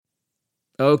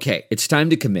Okay, it's time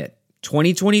to commit.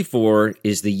 2024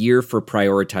 is the year for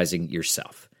prioritizing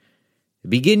yourself.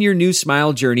 Begin your new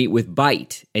smile journey with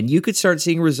Byte, and you could start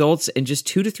seeing results in just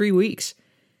 2 to 3 weeks.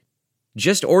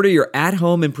 Just order your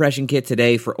at-home impression kit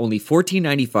today for only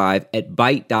 $14.95 at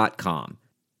Byte.com.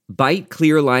 Byte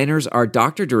clear liners are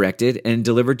doctor-directed and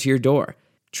delivered to your door.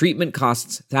 Treatment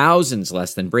costs thousands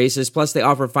less than braces, plus they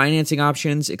offer financing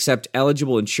options, accept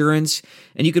eligible insurance,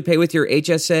 and you could pay with your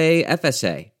HSA,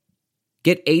 FSA.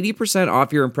 Get 80%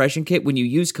 off your impression kit when you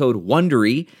use code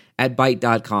WONDERY at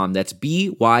Byte.com. That's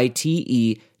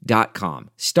BYTE.com.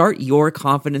 Start your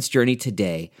confidence journey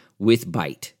today with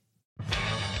Byte.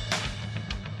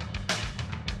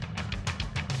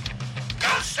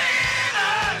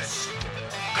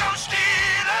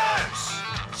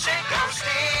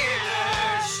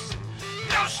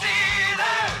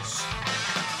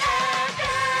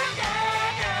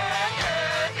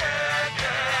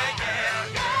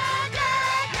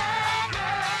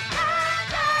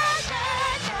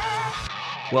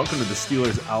 Welcome to the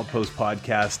Steelers Outpost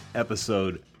Podcast,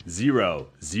 episode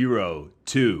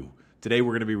 002. Today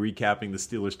we're going to be recapping the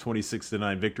Steelers'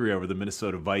 26-9 victory over the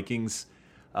Minnesota Vikings.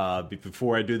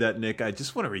 Before I do that, Nick, I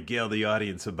just want to regale the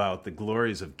audience about the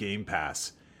glories of Game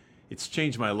Pass. It's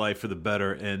changed my life for the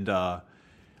better, and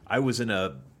I was in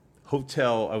an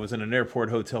airport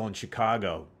hotel in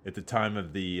Chicago at the time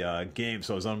of the game,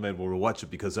 so I was unable to watch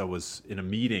it because I was in a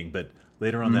meeting. But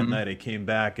later on that night, I came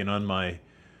back, and on my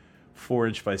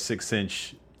 4-inch by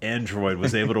 6-inch Android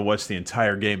was able to watch the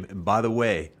entire game, and by the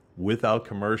way, without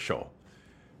commercial.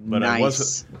 But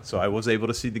nice. I was able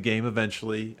to see the game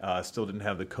eventually. Still didn't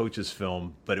have the coach's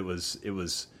film, but it was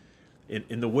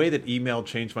in the way that email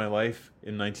changed my life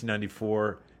in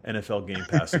 1994. NFL Game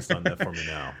Pass has done that for me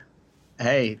now.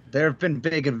 Hey, there have been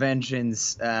big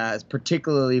inventions,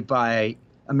 particularly by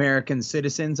American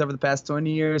citizens over the past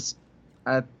 20 years.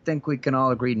 I think we can all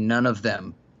agree none of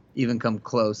them even come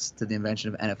close to the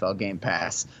invention of NFL Game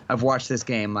Pass. I've watched this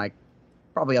game like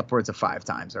probably upwards of 5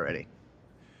 times already.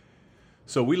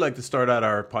 So we like to start out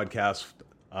our podcast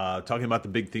talking about the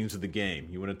big themes of the game.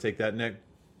 You want to take that, Nick?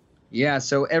 Yeah,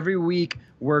 so every week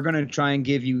we're going to try and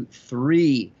give you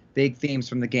 3 big themes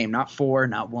from the game. Not 4,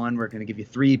 not 1. We're going to give you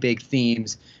 3 big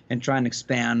themes and try and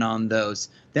expand on those.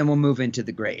 Then we'll move into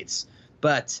the grades.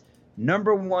 But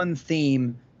number 1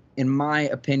 theme, in my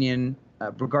opinion,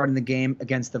 regarding the game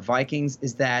against the Vikings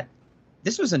is that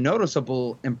this was a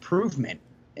noticeable improvement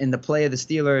in the play of the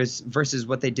Steelers versus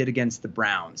what they did against the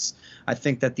Browns. I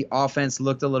think that the offense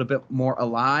looked a little bit more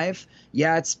alive.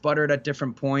 Yeah, it sputtered at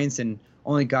different points and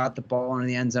only got the ball in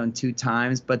the end zone 2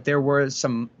 times, but there was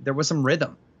some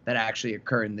rhythm that actually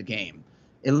occurred in the game.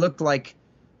 It looked like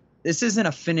this isn't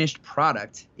a finished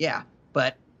product, yeah,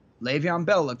 but Le'Veon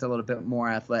Bell looked a little bit more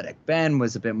athletic. Ben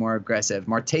was a bit more aggressive.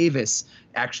 Martavis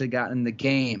actually got in the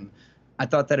game. I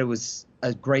thought that it was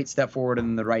a great step forward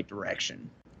in the right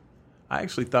direction. I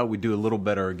actually thought we'd do a little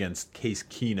better against Case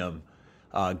Keenum,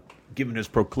 given his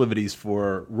proclivities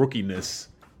for rookiness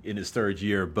in his 3rd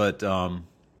year. But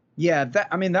yeah, that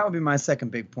would be my second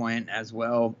big point as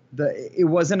well. It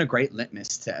wasn't a great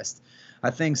litmus test. I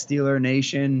think Steeler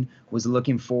Nation was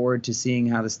looking forward to seeing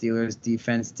how the Steelers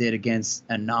defense did against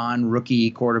a non-rookie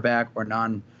quarterback or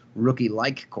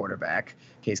non-rookie-like quarterback.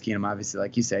 Case Keenum, obviously,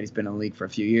 like you said, he's been in the league for a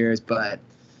few years, but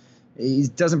he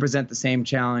doesn't present the same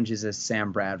challenges as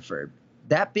Sam Bradford.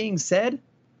 That being said,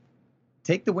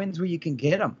 take the wins where you can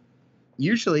get them.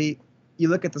 Usually, you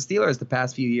look at the Steelers the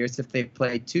past few years, if they've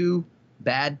played 2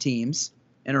 bad teams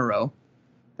in a row,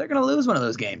 they're going to lose one of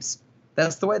those games.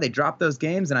 That's the way they drop those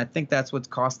games, and I think that's what's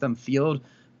cost them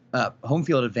home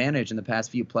field advantage in the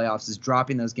past few playoffs is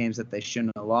dropping those games that they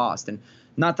shouldn't have lost. And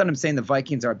not that I'm saying the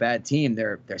Vikings are a bad team.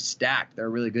 They're stacked. They're a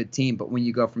really good team. But when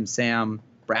you go from Sam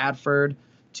Bradford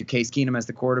to Case Keenum as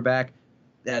the quarterback,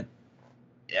 that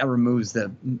removes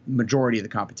the majority of the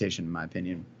competition, in my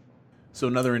opinion. So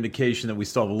another indication that we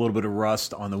still have a little bit of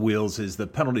rust on the wheels is the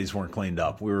penalties weren't cleaned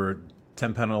up. We were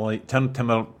 10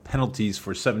 penalties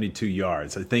for 72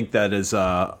 yards. I think that is,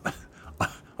 I'm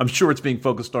sure it's being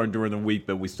focused on during the week,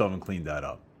 but we still haven't cleaned that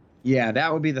up. Yeah,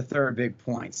 that would be the third big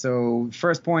point. So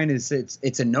first point is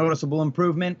it's a noticeable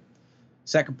improvement.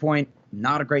 Second point,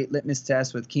 not a great litmus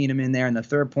test with Keenum in there. And the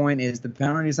third point is the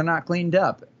penalties are not cleaned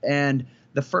up. And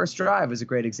the first drive is a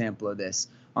great example of this.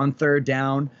 On 3rd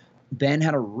down, Ben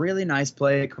had a really nice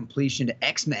play, completion to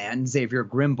X-Man, Xavier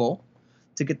Grimble,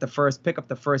 to pick up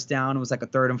the first down. It was like a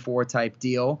 3rd and 4 type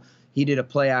deal. He did a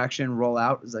play action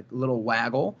rollout. It was like a little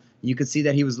waggle. You could see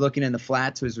that he was looking in the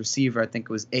flat to his receiver. I think it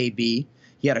was AB.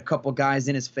 He had a couple guys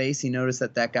in his face. He noticed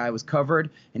that guy was covered,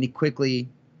 and he quickly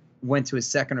went to his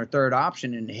second or third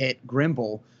option and hit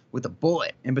Grimble with a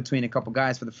bullet in between a couple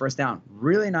guys for the first down.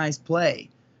 Really nice play.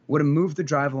 Would have moved the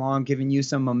drive along, giving you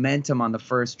some momentum on the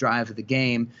first drive of the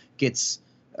game.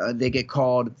 They get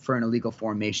called for an illegal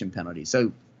formation penalty.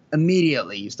 So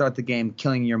immediately you start the game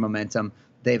killing your momentum.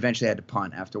 They eventually had to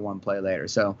punt after one play later.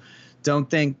 So don't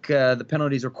think the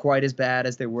penalties are quite as bad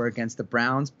as they were against the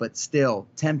Browns, but still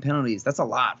 10 penalties. That's a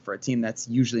lot for a team that's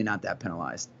usually not that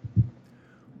penalized.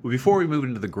 Well, before we move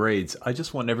into the grades, I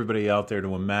just want everybody out there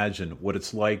to imagine what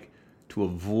it's like to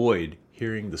avoid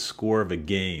hearing the score of a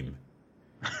game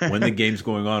when the game's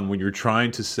going on, when you're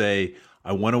trying to say,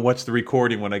 I want to watch the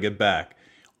recording when I get back.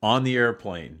 On the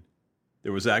airplane,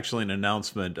 there was actually an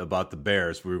announcement about the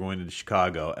Bears. We were going to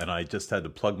Chicago, and I just had to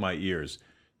plug my ears.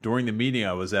 During the meeting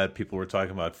I was at, people were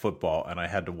talking about football, and I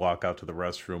had to walk out to the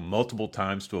restroom multiple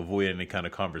times to avoid any kind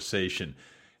of conversation.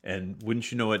 And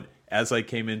wouldn't you know it, as I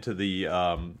came into the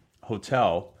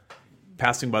hotel,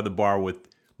 passing by the bar with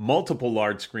multiple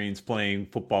large screens playing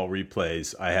football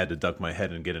replays, I had to duck my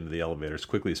head and get into the elevator as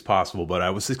quickly as possible. But I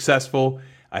was successful.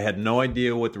 I had no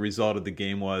idea what the result of the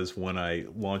game was when I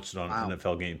launched it on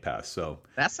NFL Game Pass. So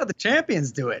that's how the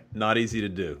champions do it. Not easy to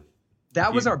do.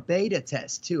 That was our beta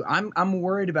test too. I'm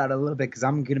worried about it a little bit because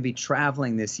I'm going to be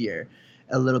traveling this year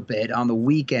a little bit on the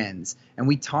weekends, and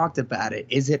we talked about it.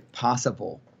 Is it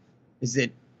possible? Is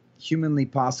it humanly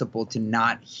possible to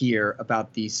not hear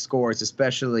about these scores,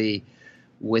 especially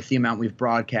with the amount we've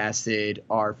broadcasted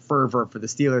our fervor for the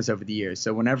Steelers over the years?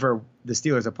 So whenever the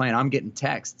Steelers are playing, I'm getting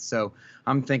texts. So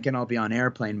I'm thinking I'll be on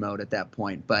airplane mode at that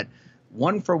point. But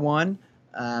one for one,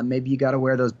 maybe you got to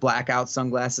wear those blackout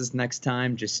sunglasses next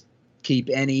time. Just keep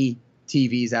any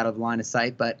TVs out of the line of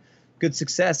sight. But good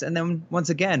success. And then once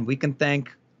again, we can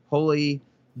thank Holy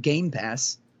Game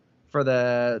Pass for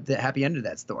the happy end of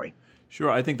that story. Sure,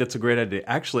 I think that's a great idea.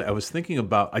 Actually, I was thinking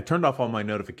about, I turned off all my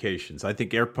notifications. I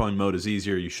think airplane mode is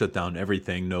easier. You shut down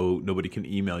everything. Nobody can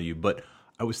email you. But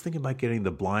I was thinking about getting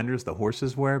the blinders the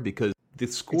horses wear, because the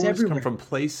scores come from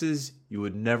places you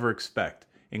would never expect,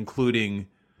 including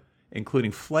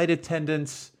flight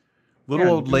attendants, little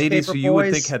old ladies who you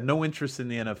would think had no interest in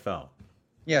the NFL.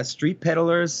 Yeah, street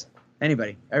peddlers,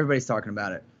 anybody. Everybody's talking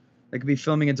about it. They could be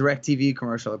filming a DirecTV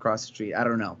commercial across the street. I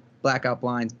don't know. Blackout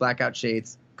blinds, blackout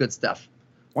shades. Good stuff.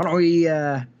 Why don't we,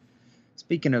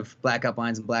 speaking of blackout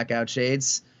blinds and blackout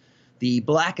shades, the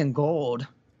black and gold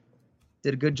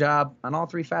did a good job on all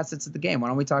three facets of the game. Why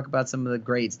don't we talk about some of the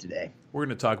grades today? We're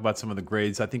going to talk about some of the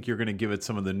grades. I think you're going to give it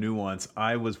some of the nuance.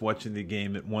 I was watching the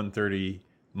game at 1:30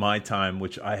 my time,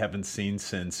 which I haven't seen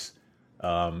since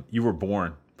you were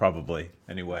born, probably,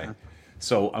 anyway.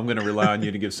 So I'm going to rely on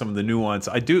you to give some of the nuance.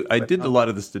 I did a lot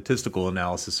of the statistical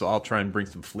analysis, so I'll try and bring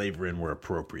some flavor in where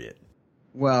appropriate.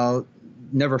 Well,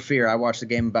 never fear. I watched the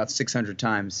game about 600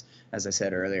 times, as I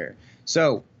said earlier.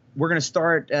 So we're going to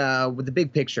start with the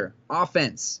big picture.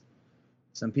 Offense.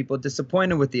 Some people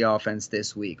disappointed with the offense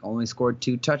this week. Only scored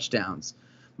 2 touchdowns,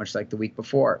 much like the week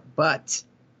before. But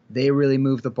they really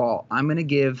moved the ball. I'm going to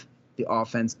give the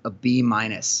offense a B-.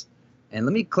 And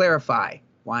let me clarify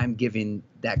why I'm giving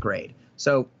that grade.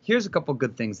 So here's a couple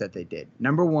good things that they did.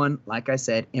 Number one, like I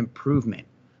said, improvement.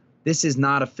 This is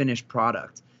not a finished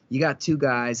product. You got 2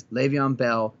 guys, Le'Veon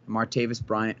Bell and Martavis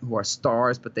Bryant, who are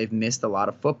stars, but they've missed a lot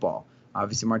of football.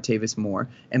 Obviously, Martavis more.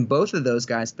 And both of those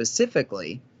guys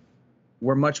specifically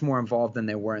were much more involved than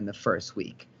they were in the first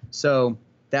week. So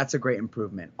that's a great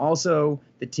improvement. Also,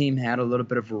 the team had a little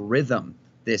bit of a rhythm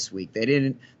this week.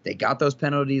 They got those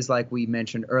penalties like we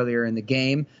mentioned earlier in the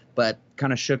game, but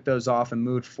kind of shook those off and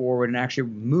moved forward and actually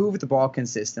moved the ball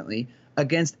consistently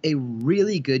against a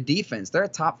really good defense. They're a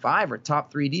top 5 or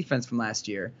top 3 defense from last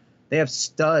year. They have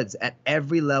studs at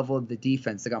every level of the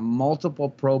defense. They got multiple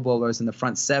Pro Bowlers in the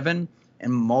front 7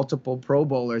 and multiple Pro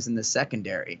Bowlers in the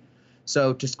secondary.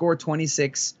 So to score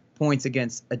 26 points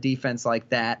against a defense like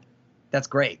that, that's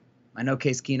great. I know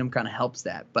Case Keenum kind of helps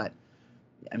that, but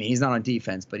I mean, he's not on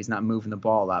defense, but he's not moving the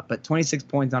ball a lot. But 26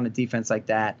 points on a defense like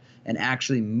that and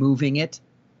actually moving it,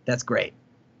 that's great.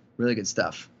 Really good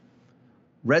stuff.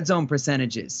 Red zone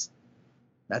percentages.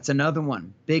 That's another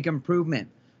one. Big improvement.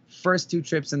 First 2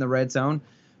 trips in the red zone.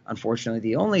 Unfortunately,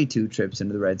 the only 2 trips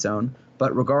into the red zone.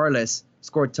 But regardless,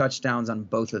 scored touchdowns on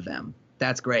both of them.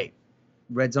 That's great.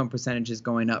 Red zone percentages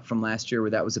going up from last year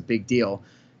where that was a big deal.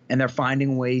 And they're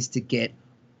finding ways to get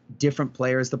different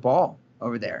players the ball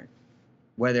over there.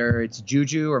 Whether it's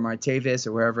Juju or Martavis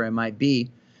or wherever it might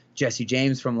be. Jesse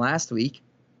James from last week.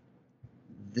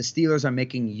 The Steelers are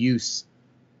making use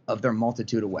of their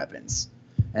multitude of weapons.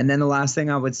 And then the last thing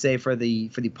I would say for the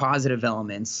positive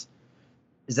elements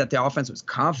is that the offense was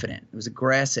confident. It was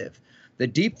aggressive. The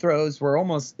deep throws were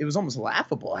almost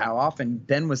laughable how often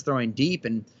Ben was throwing deep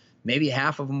and maybe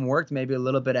half of them worked, maybe a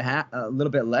little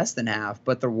bit less than half,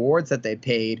 but the rewards that they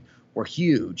paid were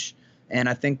huge. And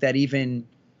I think that even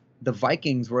the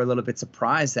Vikings were a little bit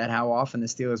surprised at how often the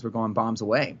Steelers were going bombs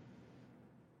away.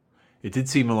 It did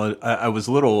seem I was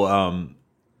a little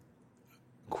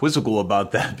quizzical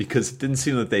about that because it didn't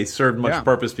seem that they served much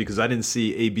purpose because I didn't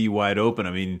see AB wide open.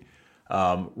 I mean,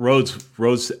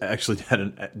 Rhodes actually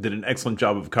did an excellent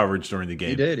job of coverage during the game.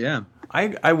 He did, yeah.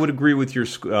 I would agree with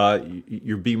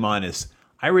your B minus.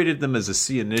 I rated them as a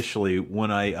C initially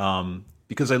when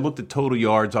because I looked at total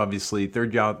yards. Obviously,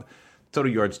 total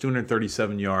yards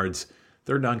 237 yards.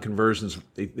 Third down conversions,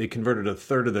 they converted a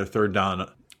third of their third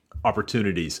down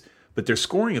opportunities. But their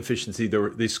scoring efficiency,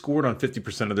 they scored on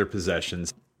 50% of their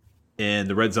possessions, and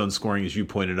the red zone scoring, as you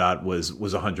pointed out, was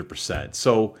 100%.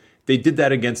 So they did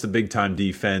that against a big time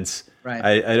defense.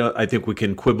 Right. I think we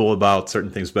can quibble about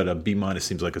certain things, but a B minus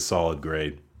seems like a solid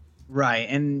grade. Right,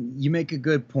 and you make a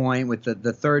good point with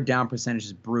the third down percentage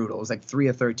is brutal. It was like 3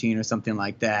 of 13 or something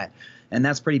like that, and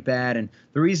that's pretty bad. And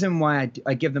the reason why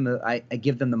I give them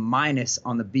the minus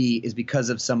on the B is because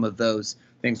of some of those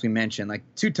things we mentioned. Like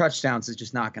 2 touchdowns is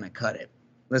just not going to cut it.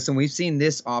 Listen, we've seen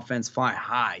this offense fly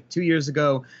high. 2 years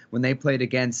ago when they played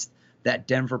against that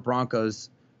Denver Broncos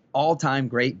all-time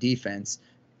great defense,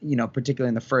 particularly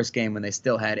in the first game when they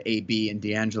still had AB and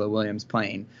DeAngelo Williams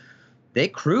playing. They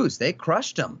cruised. They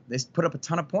crushed them. They put up a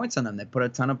ton of points on them. They put a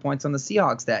ton of points on the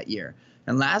Seahawks that year.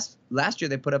 And last year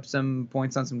they put up some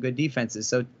points on some good defenses.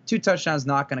 So 2 touchdowns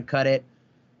not going to cut it.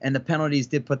 And the penalties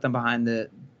did put them behind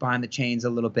the chains a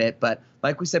little bit. But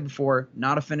like we said before,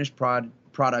 not a finished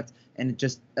product, and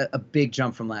just a big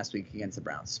jump from last week against the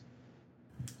Browns.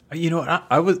 I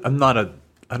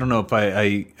don't know if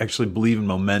I actually believe in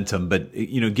momentum, but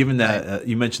given that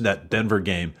you mentioned that Denver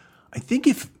game, I think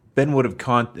if Ben would have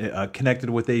connected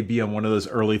with AB on one of those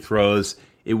early throws,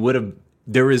 there would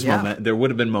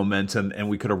have been momentum, and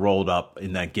we could have rolled up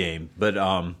in that game. But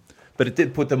it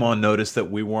did put them on notice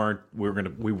that we were not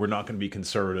going to be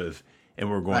conservative, and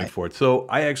we're going for it. So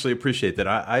I actually appreciate that.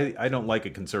 I don't like a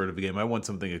conservative game. I want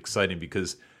something exciting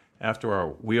because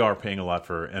we are paying a lot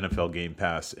for NFL Game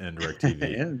Pass and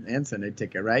DirecTV. and Sunday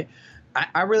Ticket, right?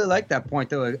 I really like that point,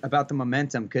 though, about the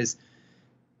momentum, because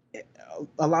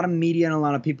a lot of media and a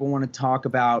lot of people want to talk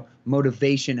about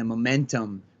motivation and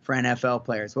momentum for NFL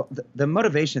players. Well, the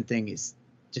motivation thing is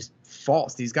just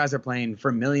false. These guys are playing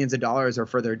for millions of dollars or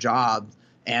for their jobs,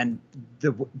 and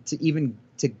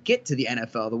to get to the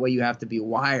NFL, the way you have to be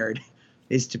wired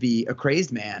is to be a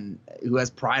crazed man who has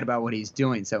pride about what he's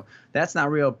doing. So that's not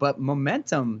real. But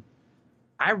momentum,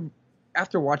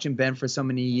 after watching Ben for so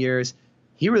many years,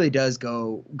 he really does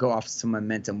go off some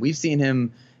momentum. We've seen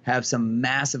him have some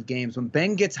massive games. When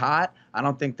Ben gets hot, I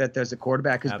don't think that there's a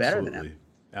quarterback who's better than him.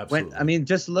 Absolutely.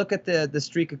 Just look at the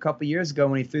streak a couple years ago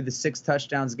when he threw the 6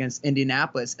 touchdowns against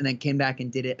Indianapolis and then came back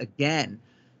and did it again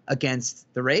against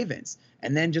the Ravens,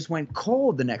 and then just went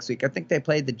cold the next week. I think they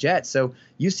played the Jets. So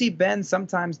you see Ben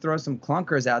sometimes throw some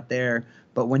clunkers out there,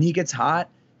 but when he gets hot,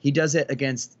 he does it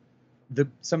against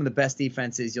some of the best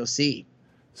defenses you'll see.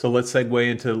 So let's segue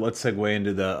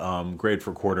into the grade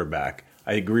for quarterback.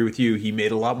 I agree with you. He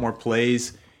made a lot more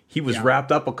plays. He was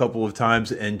wrapped up a couple of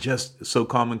times and just so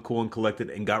calm and cool and collected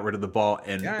and got rid of the ball.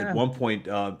 And at one point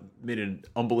made an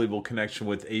unbelievable connection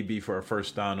with AB for a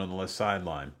first down on the left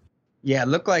sideline. Yeah, it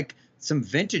looked like some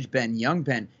vintage Ben, young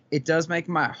Ben. It does make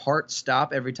my heart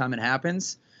stop every time it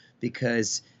happens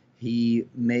because he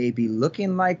may be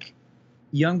looking like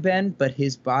young Ben, but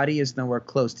his body is nowhere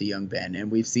close to young Ben.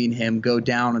 And we've seen him go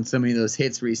down on so many of those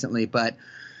hits recently. But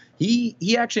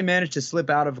he actually managed to slip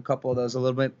out of a couple of those a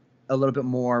little bit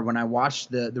more when I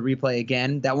watched the replay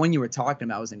again. That one you were talking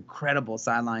about was incredible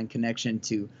sideline connection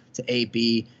to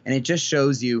AB. And it just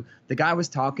shows you the guy was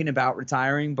talking about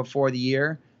retiring before the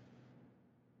year.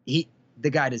 The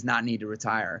guy does not need to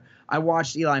retire. I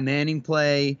watched Eli Manning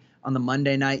play on the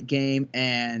Monday night game,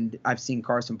 and I've seen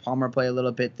Carson Palmer play a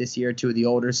little bit this year, 2 of the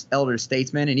elder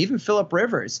statesmen, and even Phillip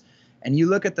Rivers. And you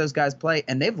look at those guys play,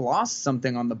 and they've lost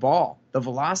something on the ball. The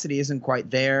velocity isn't quite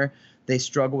there. They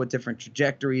struggle with different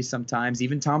trajectories sometimes.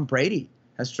 Even Tom Brady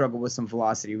has struggled with some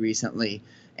velocity recently.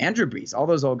 Andrew Brees, all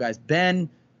those old guys. Ben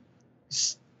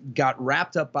got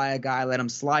wrapped up by a guy, let him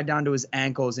slide down to his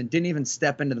ankles, and didn't even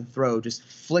step into the throw, just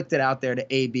flicked it out there to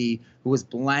AB, who was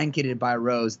blanketed by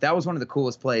Rose. That was one of the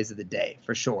coolest plays of the day,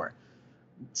 for sure.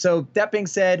 So that being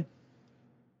said,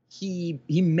 he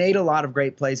made a lot of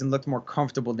great plays and looked more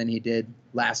comfortable than he did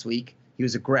last week. He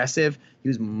was aggressive. He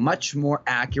was much more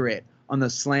accurate on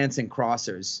those slants and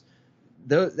crossers.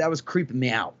 That was creeping me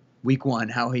out week 1,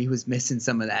 how he was missing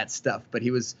some of that stuff. But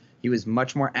he was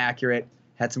much more accurate,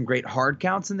 had some great hard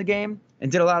counts in the game,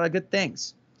 and did a lot of good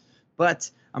things. But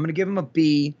I'm going to give him a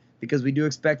B because we do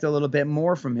expect a little bit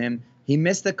more from him. He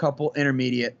missed a couple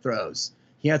intermediate throws.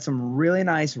 He had some really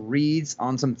nice reads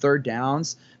on some third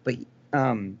downs, but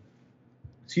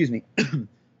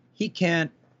he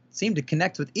can't seem to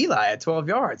connect with Eli at 12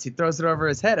 yards. He throws it over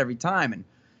his head every time, and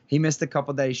he missed a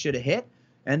couple that he should have hit.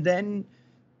 And then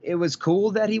it was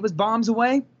cool that he was bombs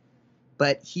away,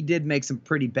 but he did make some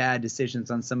pretty bad decisions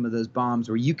on some of those bombs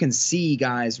where you can see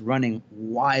guys running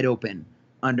wide open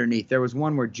underneath. There was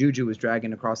one where Juju was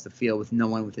dragging across the field with no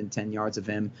one within 10 yards of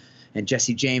him, and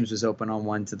Jesse James was open on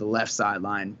one to the left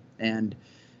sideline. And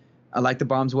I like the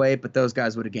bombs away, but those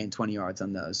guys would have gained 20 yards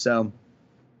on those. So,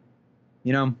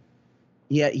 you know,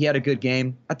 he had a good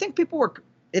game. I think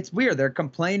it's weird. They're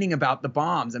complaining about the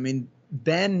bombs. I mean,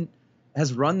 Ben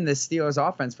has run this Steelers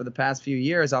offense for the past few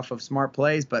years off of smart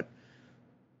plays, but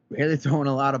really throwing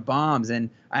a lot of bombs. And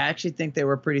I actually think they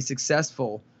were pretty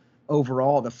successful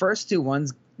overall. The first two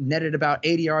ones netted about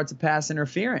 80 yards of pass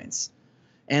interference.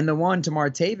 And the one to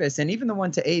Martavis and even the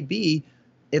one to AB,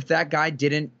 if that guy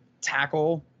didn't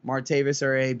tackle Martavis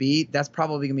or AB, that's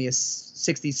probably going to be a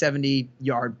 60, 70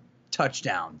 yard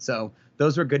touchdown. So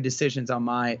those were good decisions on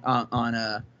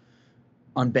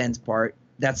Ben's part.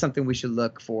 That's something we should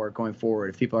look for going forward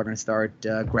if people are going to start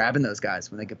grabbing those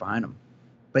guys when they get behind them.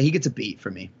 But he gets a beat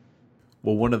for me.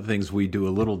 Well, one of the things we do a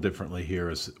little differently here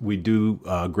is we do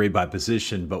grade by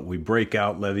position, but we break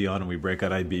out Le'Veon and we break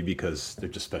out IB because they're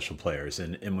just special players.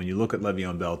 And when you look at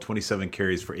Le'Veon Bell, 27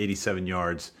 carries for 87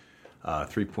 yards,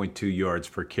 3.2 yards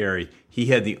per carry. He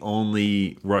had the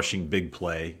only rushing big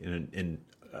play, and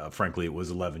frankly, it was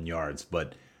 11 yards,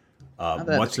 but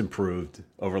much improved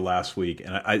over last week.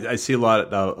 And I see a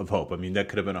lot of hope. I mean, that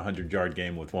could have been a 100-yard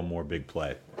game with one more big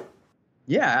play.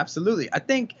 Yeah, absolutely. I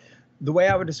think the way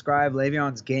I would describe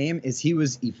Le'Veon's game is he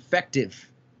was effective,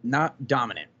 not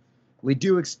dominant. We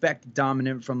do expect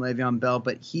dominant from Le'Veon Bell,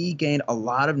 but he gained a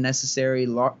lot of necessary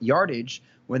yardage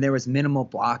when there was minimal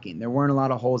blocking. There weren't a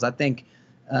lot of holes. I think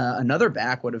another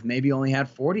back would have maybe only had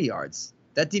 40 yards.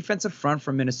 That defensive front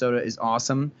from Minnesota is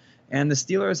awesome, and the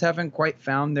Steelers haven't quite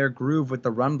found their groove with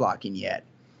the run blocking yet.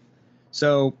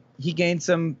 So he gained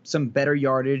some better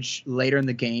yardage later in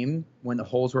the game when the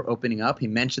holes were opening up. He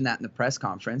mentioned that in the press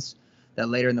conference, that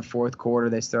later in the fourth quarter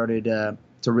they started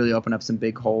to really open up some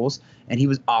big holes, and he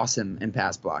was awesome in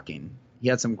pass blocking. He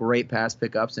had some great pass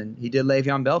pickups, and he did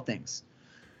Le'Veon Bell things.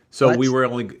 So but we were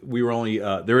only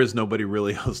there is nobody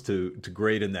really else to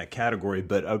grade in that category,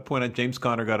 but I would point out James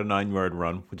Conner got a 9-yard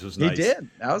run, which was nice. He did.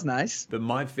 That was nice. But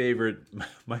my favorite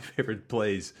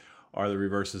plays are the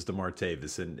reverses to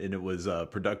Martavis, and it was a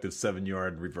productive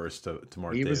 7-yard reverse to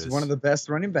Martavis. He was one of the best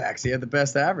running backs. He had the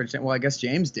best average. Well, I guess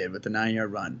James did with the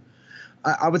 9-yard run.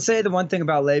 I would say the one thing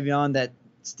about Le'Veon that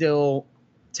still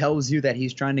tells you that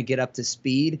he's trying to get up to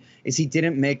speed is he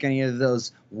didn't make any of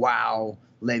those wow,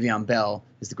 Le'Veon Bell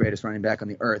is the greatest running back on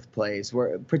the earth plays,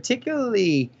 where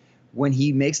particularly when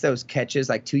he makes those catches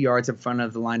like 2 yards in front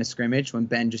of the line of scrimmage, when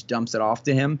Ben just dumps it off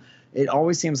to him, it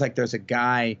always seems like there's a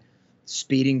guy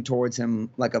speeding towards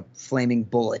him like a flaming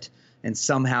bullet, and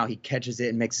somehow he catches it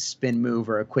and makes a spin move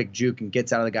or a quick juke and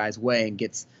gets out of the guy's way and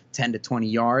gets 10 to 20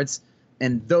 yards.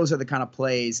 And those are the kind of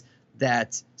plays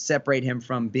that separate him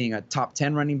from being a top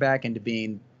 10 running back into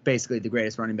being basically the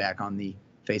greatest running back on the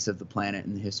face of the planet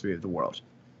in the history of the world.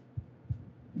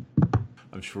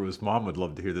 I'm sure his mom would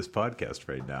love to hear this podcast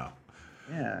right now.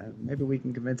 Yeah, maybe we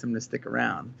can convince him to stick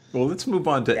around. Well, let's move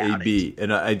on to AB.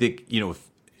 And I think,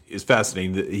 it's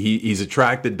fascinating that he's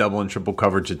attracted double and triple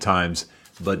coverage at times,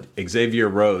 but Xavier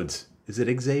Rhodes, is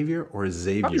it Xavier or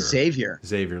Xavier? Probably Xavier.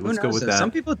 Xavier, let's go with that.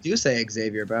 Some people do say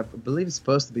Xavier, but I believe it's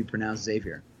supposed to be pronounced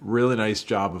Xavier. Really nice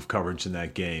job of coverage in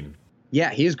that game.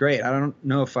 Yeah, he was great. I don't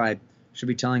know if I should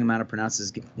be telling him how to pronounce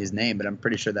his name, but I'm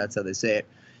pretty sure that's how they say it.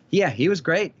 Yeah, he was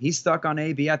great. He stuck on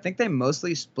AB. I think they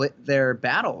mostly split their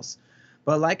battles.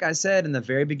 But like I said in the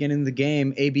very beginning of the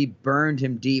game, AB burned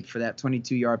him deep for that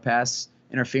 22-yard pass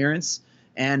interference.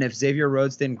 And if Xavier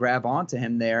Rhodes didn't grab onto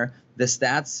him there, the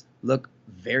stats look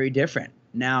very different.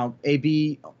 Now,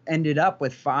 AB ended up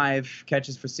with 5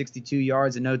 catches for 62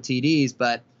 yards and no TDs,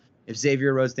 but if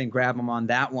Xavier Rhodes didn't grab him on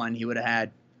that one, he would have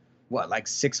had,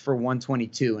 6 for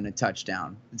 122 and a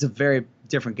touchdown. It's a very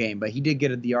different game, but he did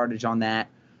get the yardage on that.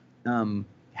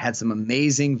 Had some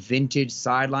amazing vintage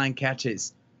sideline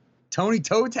catches. Tony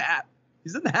Toe Tap.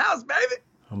 He's in the house, baby.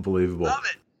 Unbelievable. Love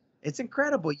it. It's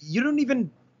incredible. You don't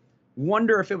even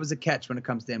wonder if it was a catch when it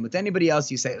comes to him. With anybody else,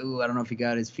 you say, ooh, I don't know if he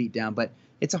got his feet down, but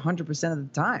it's 100% of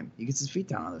the time he gets his feet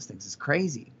down on those things. It's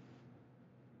crazy.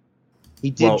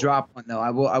 He did drop one, though. I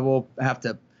will have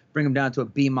to bring him down to a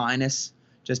B-.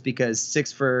 just because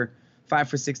 5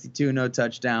 for 62, no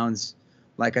touchdowns.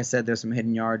 Like I said, there's some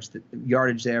hidden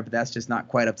yardage there, but that's just not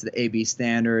quite up to the AB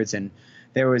standards. And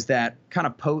there was that kind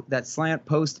of that slant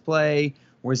post play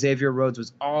where Xavier Rhodes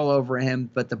was all over him,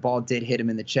 but the ball did hit him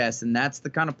in the chest. And that's the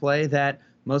kind of play that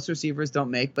most receivers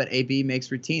don't make, but AB makes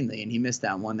routinely, and he missed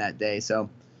that one that day. So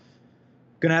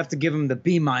going to have to give him the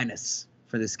B-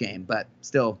 for this game, but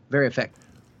still very effective.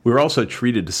 We were also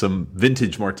treated to some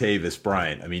vintage Martavis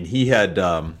Bryant. I mean, he had,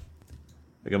 I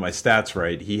got my stats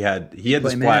right, he had the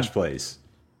splash plays.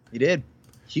 He did.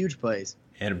 Huge plays.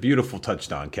 And a beautiful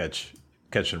touchdown catch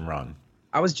and run.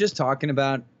 I was just talking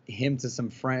about him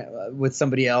to with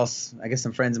somebody else, I guess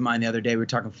some friends of mine the other day. We were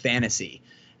talking fantasy,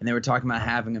 and they were talking about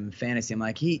having him in fantasy. I'm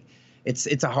like,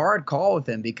 it's a hard call with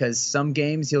him because some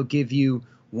games he'll give you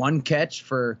one catch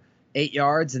for 8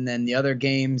 yards, and then the other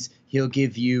games he'll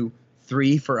give you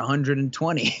 3 for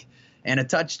 120 and a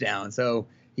touchdown. So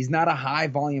he's not a high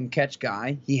volume catch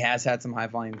guy. He has had some high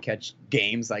volume catch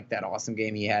games, like that awesome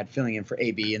game he had filling in for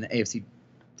AB in the AFC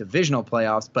divisional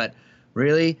playoffs, but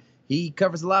really he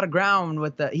covers a lot of ground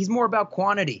he's more about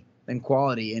quantity than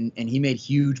quality, and he made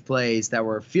huge plays that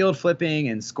were field flipping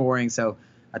and scoring. So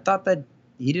I thought that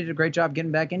he did a great job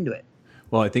getting back into it.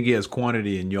 Well, I think he has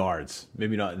quantity in yards,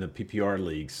 maybe not in the PPR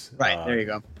leagues. Right, there you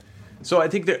go. So I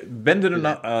think that Ben did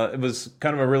enough. It was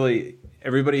kind of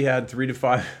everybody had 3 to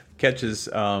 5 catches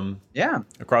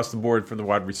across the board for the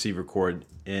wide receiver core,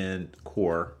 and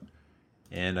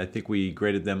I think we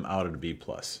graded them out at a B+.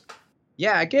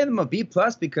 Yeah, I gave them a B+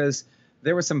 because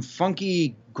there were some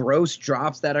funky, gross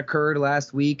drops that occurred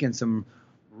last week and some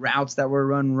routes that were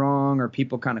run wrong or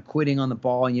people kind of quitting on the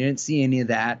ball, and you didn't see any of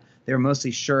that. They were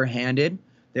mostly sure-handed.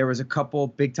 There was a couple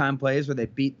big-time plays where they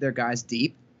beat their guys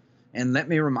deep. And let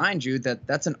me remind you that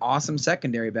that's an awesome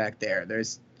secondary back there.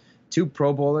 There's 2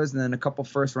 Pro Bowlers and then a couple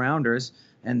first-rounders,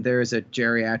 and there's a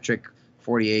geriatric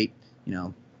 48,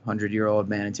 100-year-old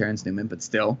man in Terrence Newman, but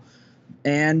still.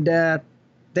 And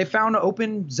they found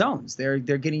open zones. They're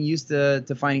getting used to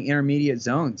finding intermediate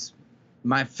zones.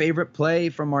 My favorite play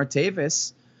from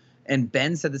Martavis, and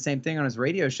Ben said the same thing on his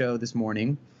radio show this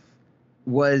morning,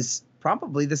 was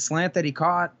probably the slant that he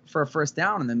caught for a first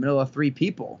down in the middle of 3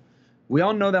 people. We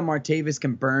all know that Martavis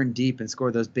can burn deep and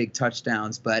score those big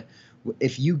touchdowns, but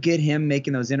if you get him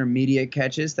making those intermediate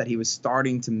catches that he was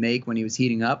starting to make when he was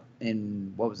heating up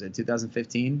in,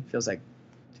 2015? Feels like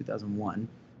 2001.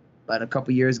 But a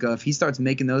couple years ago, if he starts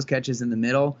making those catches in the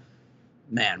middle,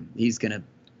 man, he's going to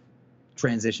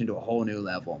transition to a whole new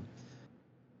level.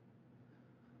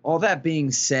 All that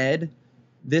being said,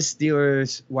 this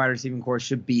Steelers wide receiving core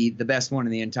should be the best one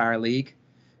in the entire league.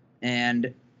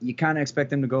 And you kind of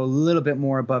expect them to go a little bit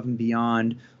more above and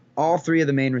beyond. All 3 of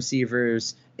the main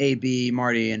receivers, AB,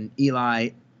 Marty, and Eli,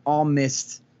 all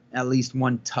missed at least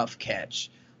one tough catch.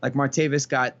 Like Martavis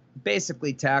got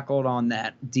basically tackled on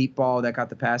that deep ball that got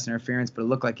the pass interference, but it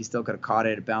looked like he still could have caught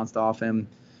it. It bounced off him.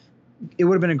 It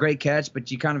would have been a great catch,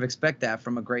 but you kind of expect that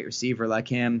from a great receiver like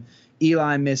him.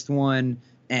 Eli missed one,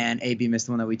 and AB missed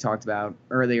the one that we talked about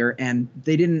earlier, and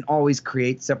they didn't always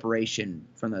create separation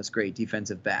from those great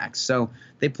defensive backs. So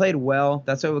they played well.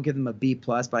 That's why we'll give them a B+,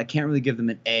 but I can't really give them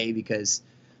an A because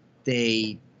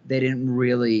they didn't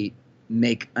really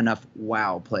make enough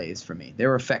wow plays for me. They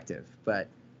were effective, but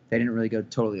they didn't really go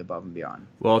totally above and beyond.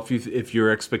 Well, if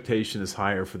your expectation is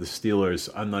higher for the Steelers,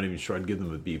 I'm not even sure I'd give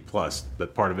them a B+,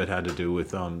 but part of it had to do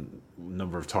with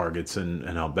number of targets and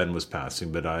how Ben was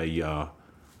passing, but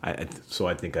so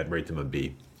I think I'd rate them a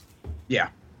B. Yeah.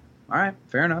 All right.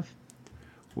 Fair enough.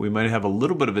 We might have a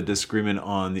little bit of a disagreement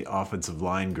on the offensive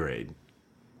line grade.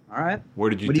 All right. Where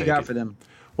did you What do you got it? for them?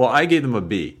 Well, I gave them a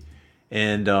B.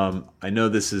 And I know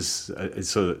this is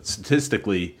so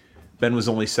statistically, Ben was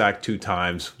only sacked 2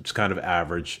 times, which is kind of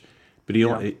average. But they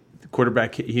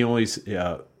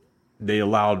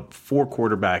allowed 4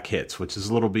 quarterback hits, which is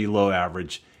a little below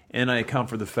average. And I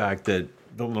account for the fact that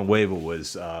Villanueva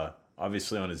was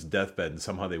obviously on his deathbed, and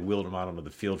somehow they wheeled him out onto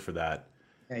the field for that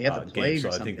game. So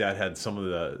I think that had some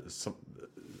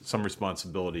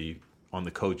responsibility on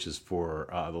the coaches for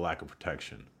the lack of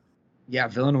protection. Yeah,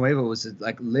 Villanueva was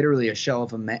like literally a shell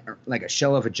of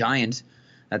a giant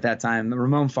at that time.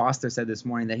 Ramon Foster said this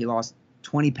morning that he lost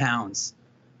 20 pounds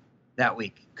that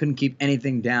week. Couldn't keep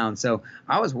anything down. So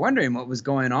I was wondering what was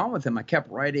going on with him. I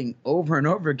kept writing over and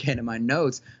over again in my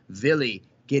notes, Villy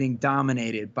getting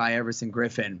dominated by Everson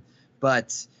Griffin.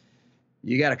 But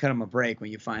you got to cut him a break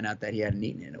when you find out that he hadn't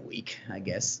eaten in a week, I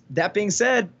guess. That being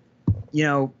said,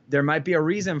 there might be a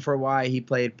reason for why he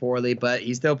played poorly, but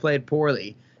he still played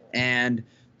poorly. And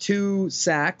 2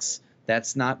 sacks,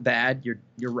 that's not bad.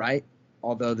 You're right.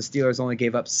 although the Steelers only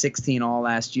gave up 16 all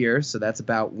last year, so that's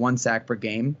about 1 sack per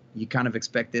game. You kind of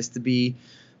expect this to be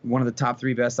one of the top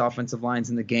 3 best offensive lines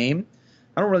in the game.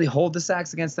 I don't really hold the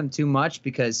sacks against them too much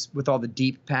because with all the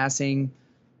deep passing,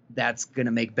 that's going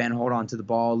to make Ben hold on to the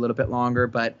ball a little bit longer.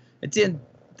 But I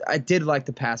did like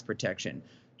the pass protection.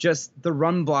 Just the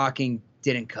run blocking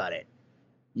didn't cut it.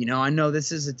 I know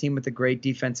this is a team with a great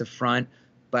defensive front,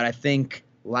 but I think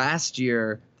last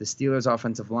year the Steelers'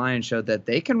 offensive line showed that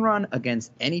they can run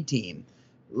against any team.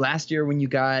 Last year when you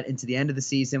got into the end of the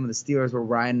season when the Steelers were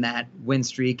riding that win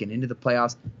streak and into the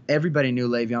playoffs, everybody knew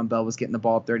Le'Veon Bell was getting the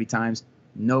ball 30 times.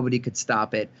 Nobody could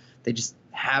stop it. They just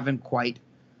haven't quite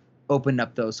opened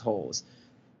up those holes.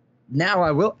 Now,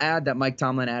 I will add that Mike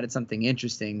Tomlin added something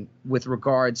interesting with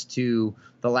regards to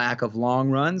the lack of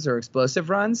long runs or explosive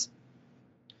runs.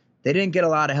 They didn't get a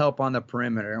lot of help on the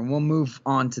perimeter, and we'll move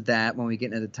on to that when we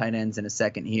get into the tight ends in a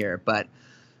second here. But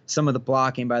some of the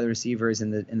blocking by the receivers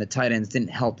and the tight ends didn't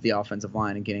help the offensive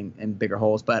line in getting in bigger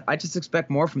holes. But I just expect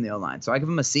more from the O-line, so I give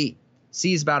them a C.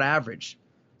 C is about average.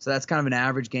 So that's kind of an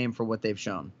average game for what they've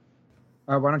shown.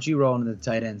 All right, why don't you roll into the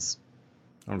tight ends?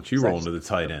 Why don't you roll into the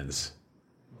tight ends?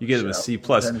 You give them a C+.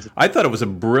 I thought it was a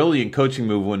brilliant coaching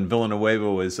move when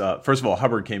Villanueva was first of all,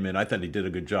 Hubbard came in. I thought he did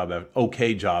a good job,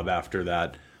 okay job after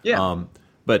that. Yeah.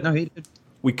 But no, he did.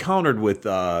 We countered with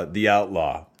the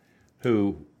Outlaw,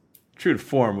 who, true to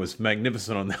form, was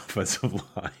magnificent on the offensive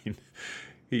line.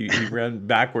 He ran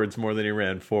backwards more than he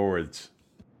ran forwards.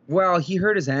 Well, he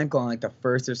hurt his ankle on like the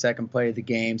first or second play of the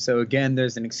game. So, again,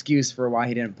 there's an excuse for why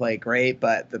he didn't play great,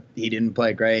 but he didn't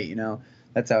play great,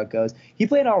 That's how it goes. He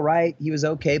played all right. He was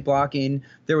okay blocking.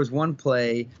 There was one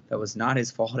play that was not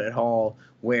his fault at all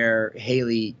where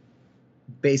Haley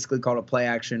basically called a play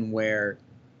action where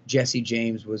Jesse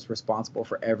James was responsible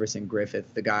for Everson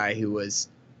Griffith, the guy who was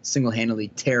single-handedly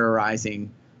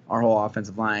terrorizing our whole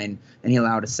offensive line, and he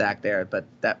allowed a sack there. But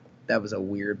that was a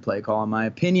weird play call, in my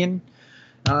opinion.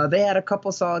 They had a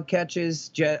couple solid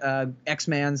catches.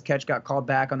 X-Man's catch got called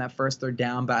back on that first third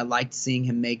down, but I liked seeing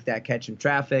him make that catch in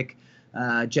traffic.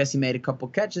 Jesse made a couple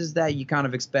catches that you kind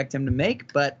of expect him to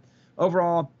make, but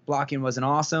overall, blocking wasn't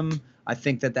awesome. I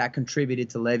think that contributed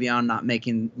to Le'Veon not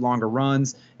making longer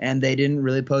runs, and they didn't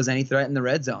really pose any threat in the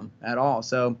red zone at all.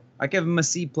 So I give them a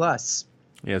C+.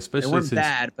 Yeah, especially they weren't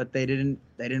bad, but they didn't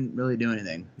really do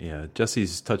anything. Yeah,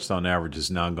 Jesse's touchdown average has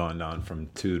now gone down from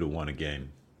 2 to 1 a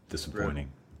game. Disappointing.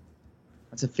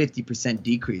 That's a 50%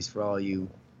 decrease for all you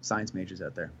science majors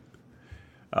out there.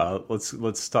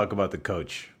 Let's talk about the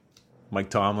coach, Mike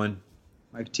Tomlin.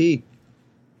 Mike T.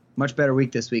 Much better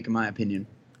week this week, in my opinion.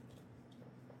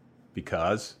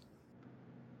 Because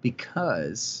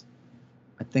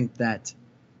I think that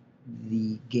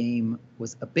the game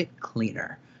was a bit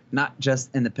cleaner. Not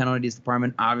just in the penalties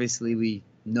department. Obviously, we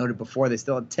noted before they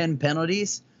still had 10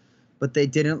 penalties, but they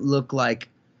didn't look like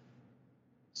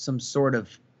some sort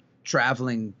of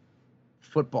traveling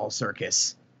football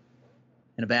circus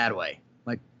in a bad way,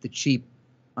 like the cheap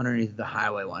underneath the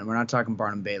highway one. We're not talking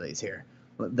Barnum Bailey's here.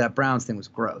 That Browns thing was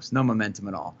gross. No momentum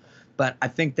at all. But I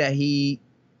think that he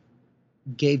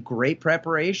gave great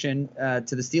preparation to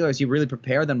the Steelers. He really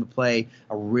prepared them to play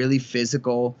a really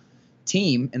physical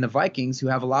team in the Vikings who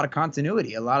have a lot of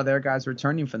continuity. A lot of their guys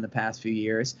returning from the past few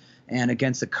years, and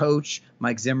against a coach,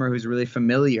 Mike Zimmer, who's really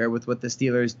familiar with what the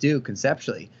Steelers do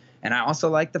conceptually. And I also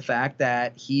like the fact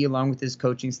that he, along with his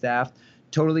coaching staff,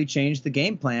 totally changed the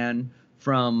game plan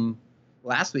from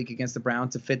last week against the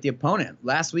Browns to fit the opponent.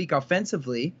 Last week,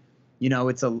 offensively,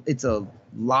 it's a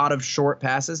lot of short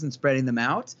passes and spreading them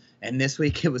out. And this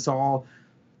week, it was all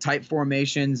tight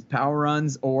formations, power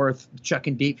runs, or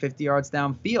chucking deep 50 yards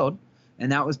downfield.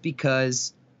 And that was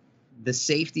because the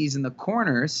safeties and the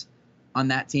corners on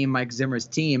that team, Mike Zimmer's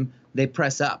team, they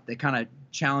press up. They kind of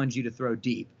challenge you to throw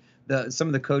deep. Some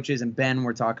of the coaches, and Ben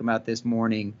were talking about this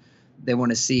morning, they want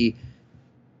to see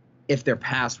if their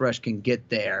pass rush can get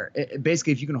there.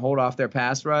 Basically, if you can hold off their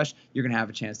pass rush, you're going to have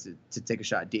a chance to take a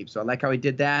shot deep. So I like how he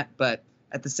did that. But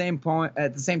at the same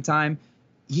time,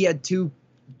 he had two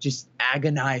just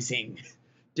agonizing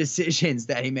decisions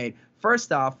that he made.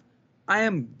 First off, I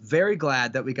am very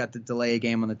glad that we got to delay a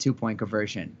game on the 2-point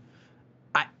conversion.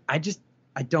 I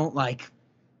don't like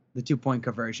the 2-point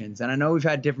conversions. And I know we've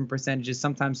had different percentages.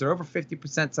 Sometimes they're over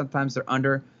 50%, sometimes they're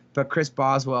under. But Chris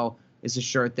Boswell is a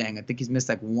sure thing. I think he's missed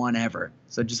like one ever.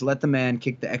 So just let the man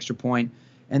kick the extra point.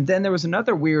 And then there was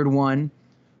another weird one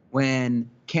when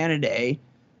Canada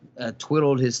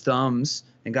twiddled his thumbs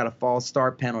and got a false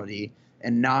start penalty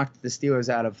and knocked the Steelers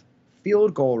out of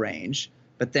field goal range.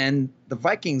 But then the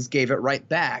Vikings gave it right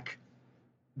back,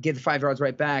 gave the 5 yards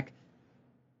right back,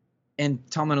 and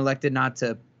Tomlin elected not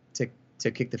to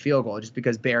to kick the field goal just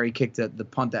because Barry kicked the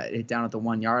punt that hit down at the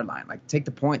 1 yard line. Like, take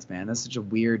the points, man. That's such a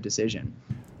weird decision.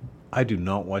 I do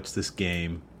not watch this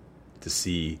game to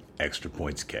see extra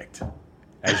points kicked.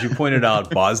 As you pointed out,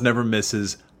 Boz never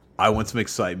misses. I want some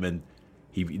excitement.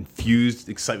 He infused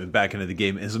excitement back into the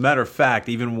game. As a matter of fact,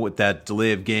 even with that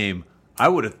delay of game, I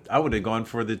would have gone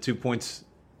for the 2 points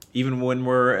even when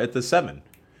we're at the 7,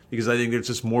 because I think there's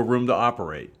just more room to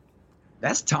operate.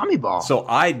 That's Tommy ball. So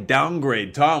I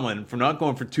downgrade Tomlin for not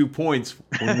going for 2 points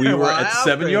when we were at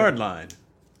the 7-yard line.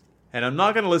 And I'm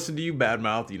not going to listen to you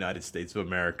badmouth the United States of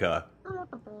America.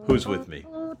 Who's with me?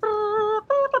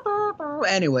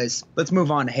 Anyways, let's move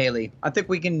on to Haley. I think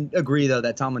we can agree, though,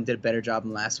 that Tomlin did a better job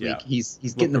than last week. He's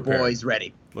getting the boys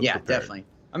ready. Prepared. Definitely.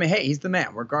 I mean, hey, he's the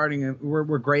man. We're guarding him.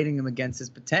 We're grading him against his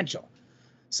potential.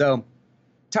 So,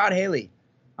 Todd Haley,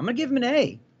 I'm going to give him an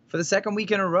A for the second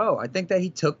week in a row. I think that he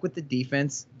took what the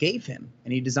defense gave him,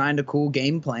 and he designed a cool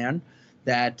game plan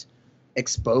that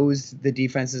exposed the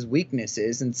defense's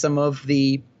weaknesses and some of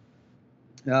the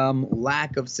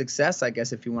lack of success, I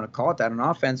guess, if you want to call it that, on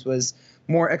offense was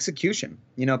more execution.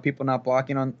 People not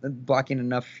blocking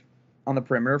enough on the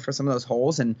perimeter for some of those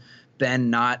holes, and Ben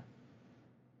not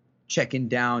checking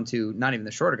down to not even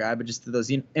the shorter guy, but just to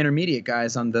those intermediate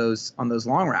guys on those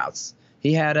long routes.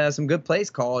 He had some good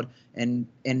plays called and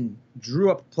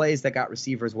drew up plays that got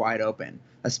receivers wide open,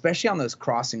 especially on those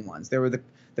crossing ones. There were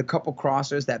the couple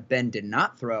crossers that Ben did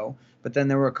not throw, but then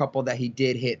there were a couple that he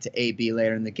did hit to AB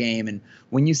later in the game. And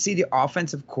when you see the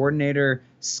offensive coordinator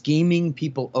scheming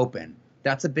people open,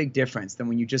 that's a big difference than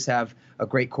when you just have a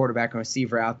great quarterback and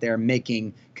receiver out there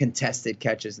making contested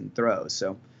catches and throws.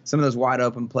 So some of those wide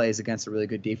open plays against a really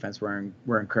good defense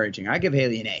were encouraging. I give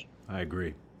Haley an A. I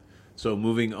agree. So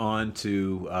moving on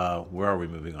to, where are we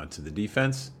moving on to? The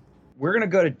defense? We're going to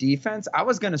go to defense. I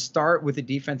was going to start with the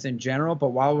defense in general, but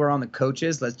while we're on the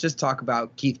coaches, let's just talk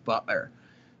about Keith Butler,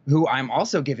 who I'm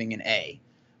also giving an A.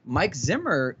 Mike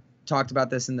Zimmer talked about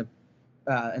this in the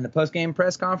post-game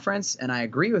press conference, and I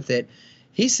agree with it.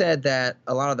 He said that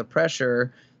a lot of the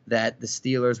pressure that the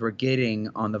Steelers were getting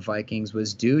on the Vikings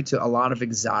was due to a lot of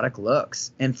exotic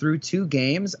looks. And through 2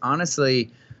 games, honestly,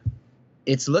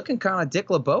 it's looking kind of Dick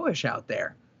LeBeau-ish out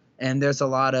there. And there's a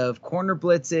lot of corner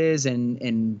blitzes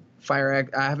and Fire X.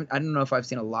 I don't know if I've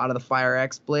seen a lot of the Fire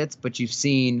X blitz, but you've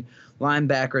seen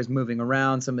linebackers moving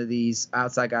around, some of these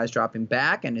outside guys dropping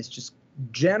back, and it's just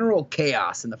general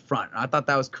chaos in the front. I thought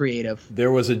that was creative.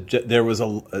 There was a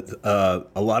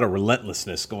lot of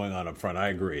relentlessness going on up front. I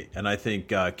agree, and I think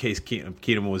Case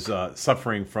Keenum was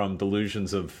suffering from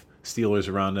delusions of Steelers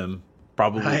around him,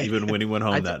 probably even when he went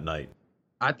home that night.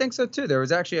 I think so, too. There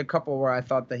was actually a couple where I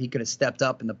thought that he could have stepped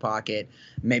up in the pocket.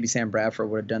 Maybe Sam Bradford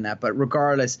would have done that. But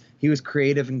regardless, he was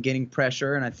creative in getting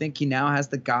pressure, and I think he now has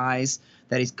the guys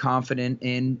that he's confident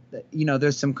in.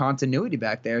 There's some continuity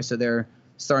back there, so they're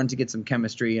starting to get some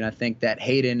chemistry, and I think that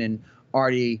Hayden and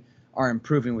Artie are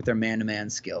improving with their man-to-man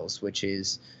skills, which they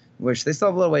still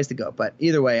have a little ways to go. But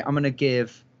either way, I'm gonna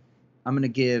give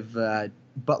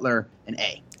Butler an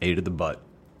A. A to the butt.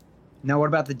 Now, what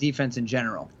about the defense in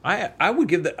general? I would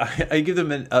give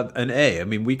them an A. I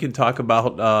mean, we can talk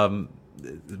about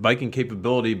Viking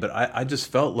capability, but I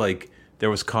just felt like there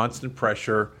was constant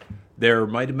pressure. There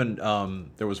might have been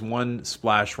there was one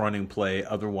splash running play.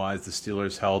 Otherwise, the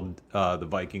Steelers held the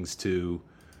Vikings to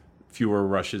fewer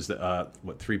rushes.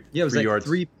 3 yards?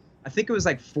 I think it was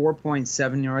like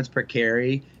 4.7 yards per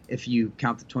carry if you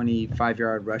count the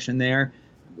 25-yard rush in there.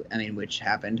 I mean, which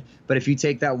happened. But if you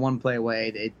take that one play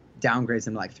away, it downgrades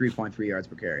them to like 3.3 yards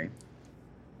per carry.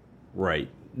 Right.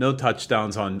 No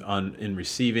touchdowns in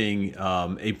receiving,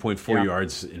 8.4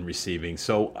 yards in receiving.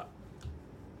 So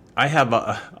I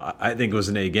think it was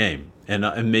an A game,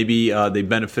 and maybe they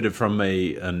benefited from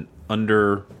an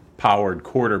underpowered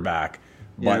quarterback,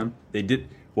 but they did.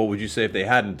 What would you say if they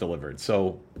hadn't delivered?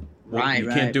 So you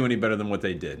can't do any better than what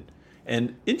they did.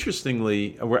 And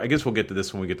interestingly, I guess we'll get to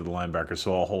this when we get to the linebacker,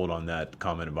 so I'll hold on that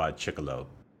comment about Chicolo.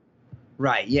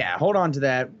 Right, yeah, hold on to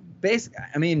that.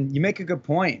 I mean, you make a good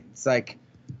point. It's like,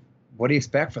 what do you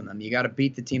expect from them? You got to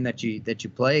beat the team that you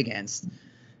play against.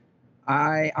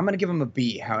 I'm going to give them a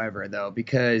B, however, though,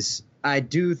 because I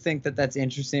do think that that's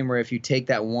interesting where if you take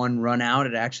that one run out,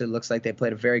 it actually looks like they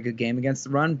played a very good game against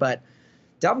the run. But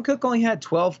Dalvin Cook only had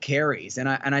 12 carries, and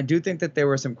I do think that there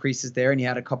were some creases there, and you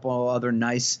had a couple other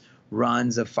nice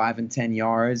runs of 5 and 10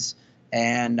 yards.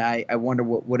 And I wonder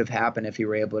what would have happened if he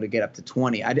were able to get up to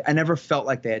 20. I never felt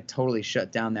like they had totally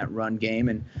shut down that run game.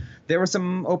 And there were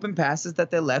some open passes that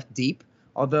they left deep,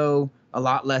 although a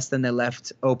lot less than they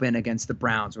left open against the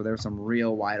Browns, where there were some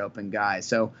real wide open guys.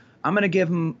 So I'm going to give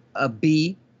him a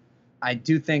B. I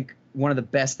do think one of the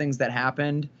best things that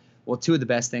happened, well, two of the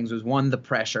best things was, one, the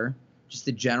pressure, just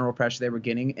the general pressure they were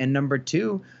getting. And number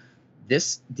two,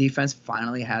 this defense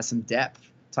finally has some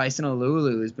depth. Tyson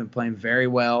Alualu has been playing very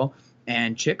well,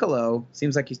 and Chicolo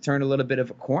seems like he's turned a little bit of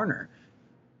a corner.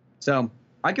 So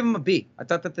I give him a B. I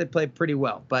thought that they played pretty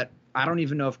well, but I don't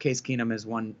even know if Case Keenum has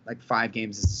won like 5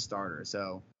 games as a starter.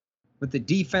 So with the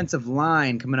defensive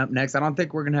line coming up next, I don't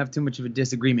think we're going to have too much of a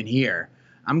disagreement here.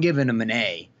 I'm giving them an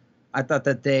A. I thought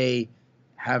that they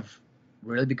have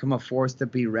really become a force to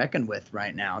be reckoned with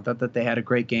right now. I thought that they had a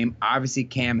great game. Obviously,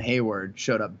 Cam Hayward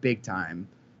showed up big time.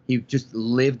 He just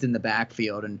lived in the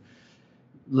backfield. And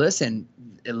listen,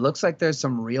 it looks like there's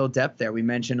some real depth there. We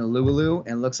mentioned Alualu,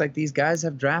 and it looks like these guys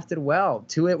have drafted well.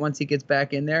 Tuitt, once he gets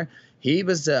back in there, he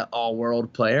was an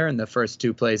all-world player in the first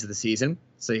 2 plays of the season,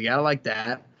 so you got to like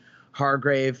that.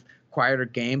 Hargrave, quieter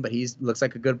game, but he looks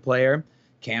like a good player.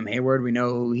 Cam Hayward, we know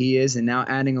who he is, and now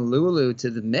adding Alualu to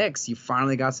the mix, you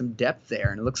finally got some depth there,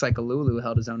 and it looks like Alualu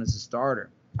held his own as a starter.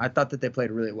 I thought that they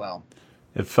played really well.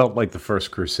 It felt like the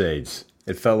first Crusades.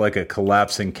 It felt like a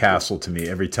collapsing castle to me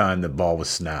every time the ball was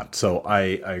snapped. So I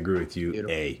agree with you.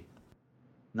 Beautiful. A.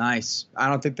 Nice. I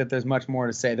don't think that there's much more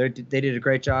to say. They did a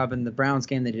great job in the Browns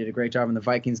game. They did a great job in the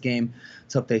Vikings game.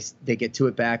 Let's hope they get to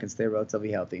it back and stay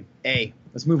relatively healthy. A.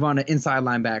 Let's move on to inside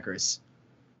linebackers.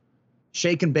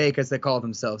 Shake and bake, as they call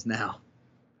themselves now.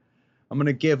 I'm going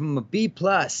to give them a B+.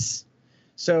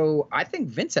 So I think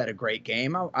Vince had a great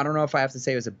game. I don't know if I have to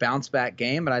say it was a bounce-back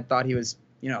game, but I thought he was,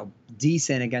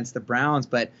 decent against the Browns.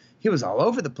 But he was all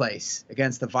over the place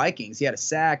against the Vikings. He had a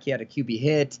sack. He had a QB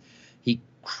hit. He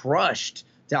crushed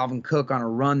Dalvin Cook on a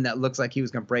run that looks like he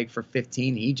was going to break for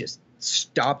 15. He just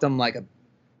stopped him like a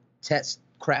test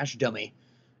crash dummy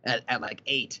at like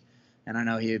 8. And I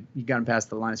know he got him past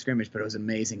the line of scrimmage, but it was an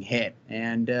amazing hit.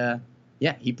 And,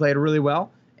 he played really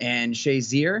well. And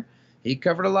Shazier, he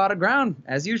covered a lot of ground,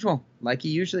 as usual, like he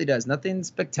usually does. Nothing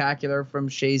spectacular from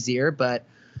Shazier, but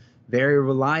very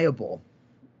reliable.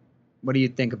 What do you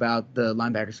think about the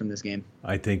linebackers from this game?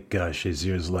 I think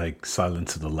Shazier's like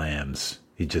Silence of the Lambs.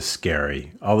 He's just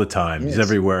scary all the time. Yes. He's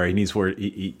everywhere. He needs where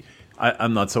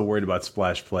I'm not so worried about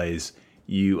splash plays.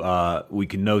 We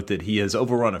can note that he has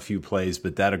overrun a few plays,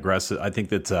 but that aggressive, I think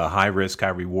that's a high risk, high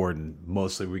reward, and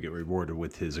mostly we get rewarded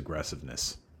with his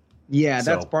aggressiveness. Yeah,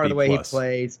 that's part of the way B+. he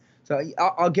plays. So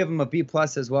I'll give him a B+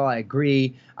 as well. I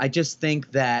agree. I just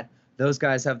think that those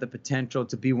guys have the potential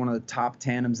to be one of the top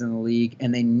tandems in the league,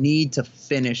 and they need to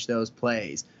finish those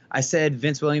plays. I said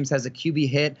Vince Williams has a QB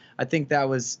hit. I think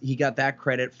he got that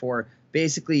credit for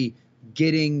basically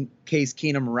getting Case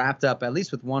Keenum wrapped up, at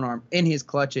least with one arm, in his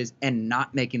clutches and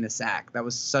not making the sack. That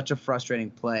was such a frustrating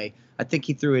play. I think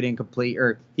he threw it incomplete,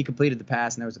 or he completed the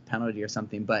pass and there was a penalty or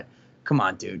something. But come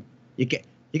on, dude. You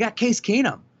got Case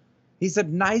Keenum. He's a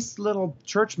nice little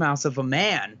church mouse of a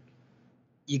man.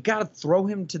 You got to throw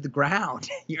him to the ground.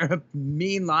 You're a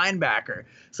mean linebacker.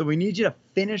 So we need you to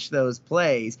finish those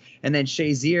plays. And then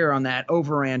Shazier on that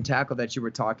overran tackle that you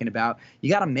were talking about, you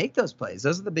got to make those plays.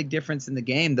 Those are the big difference in the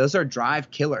game. Those are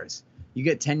drive killers. You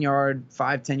get 10-yard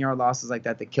losses like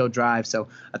that kill drive. So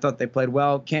I thought they played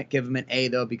well. Can't give them an A,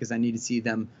 though, because I need to see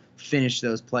them finish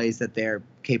those plays that they're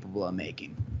capable of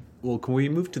making. Well, can we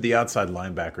move to the outside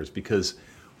linebackers? Because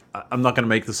I'm not going to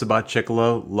make this about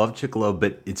Chicolo. Love Chicolo,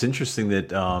 but it's interesting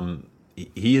that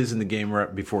he is in the game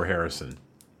right before Harrison.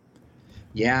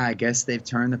 Yeah, I guess they've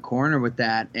turned the corner with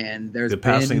that, and there's the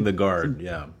passing of the guard.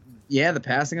 Yeah, the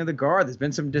passing of the guard. There's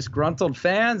been some disgruntled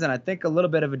fans, and I think a little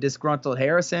bit of a disgruntled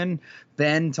Harrison.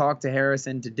 Ben talked to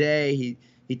Harrison today.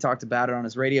 He talked about it on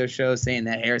his radio show, saying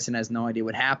that Harrison has no idea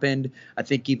what happened. I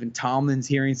think even Tomlin's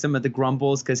hearing some of the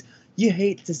grumbles, because you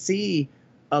hate to see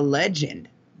a legend,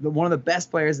 one of the best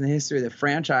players in the history of the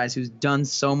franchise, who's done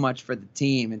so much for the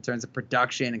team in terms of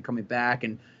production and coming back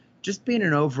and just being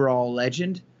an overall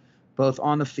legend, both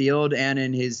on the field and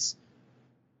in his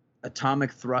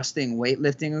atomic thrusting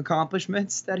weightlifting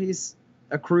accomplishments that he's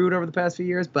accrued over the past few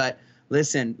years. But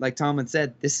listen, like Tomlin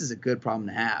said, this is a good problem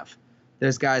to have.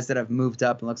 There's guys that have moved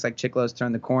up, and looks like Chicolo's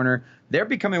turned the corner. They're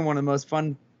becoming one of the most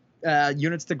fun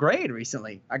units to grade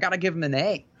recently. I got to give them an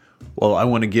A. Well, I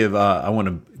want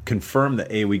to confirm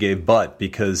the A we gave Butt,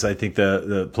 because I think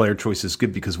the player choice is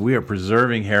good, because we are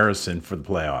preserving Harrison for the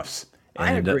playoffs.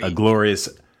 And I agree.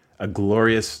 a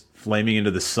glorious flaming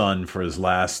into the sun for his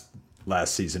last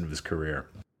season of his career.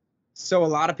 So a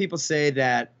lot of people say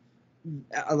that,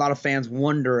 a lot of fans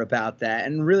wonder about that,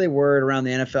 and really word around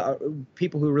the NFL,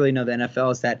 people who really know the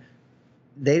NFL, is that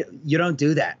you don't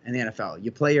do that in the NFL.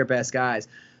 You play your best guys.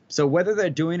 So whether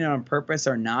they're doing it on purpose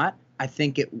or not, I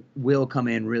think it will come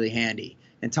in really handy.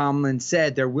 And Tomlin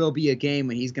said there will be a game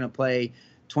when he's going to play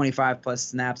 25 plus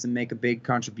snaps and make a big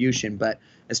contribution. But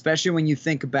especially when you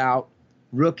think about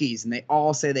rookies, and they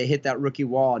all say they hit that rookie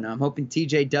wall. Now I'm hoping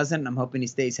TJ doesn't, and I'm hoping he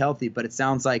stays healthy, but it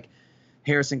sounds like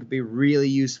Harrison could be really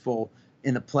useful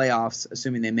in the playoffs,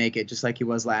 assuming they make it, just like he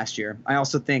was last year. I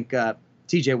also think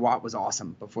TJ Watt was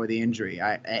awesome before the injury.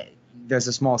 There's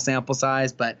a small sample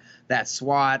size, but that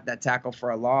SWAT, that tackle for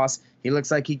a loss, he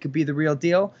looks like he could be the real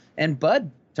deal. And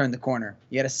Bud turned the corner.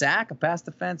 He had a sack, a pass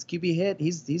defense, QB hit.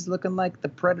 He's looking like the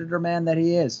predator man that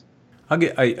he is.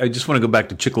 I just want to go back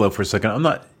to Chicolo for a second. I'm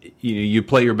not, you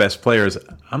play your best players.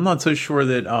 I'm not so sure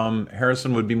that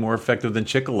Harrison would be more effective than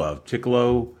Chicolo.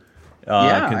 Chicolo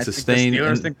can sustain. I think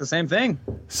the Steelers think the same thing.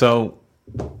 So,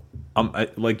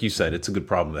 like you said, it's a good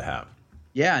problem to have.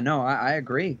 Yeah, no, I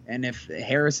agree. And if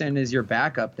Harrison is your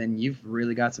backup, then you've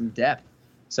really got some depth.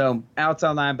 So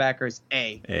outside linebackers,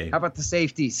 A. How about the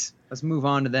safeties? Let's move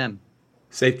on to them.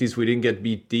 Safeties, we didn't get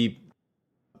beat deep.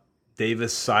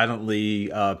 Davis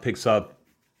silently picks up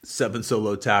 7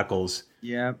 solo tackles.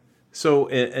 Yeah. So,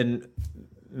 and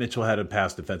Mitchell had a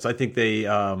pass defense. I think they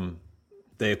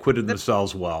acquitted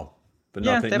themselves well, but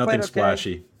nothing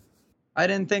splashy. Okay. I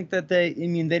didn't think that they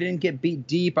didn't get beat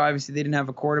deep. Obviously, they didn't have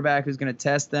a quarterback who's going to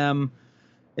test them.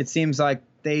 It seems like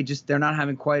they're not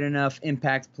having quite enough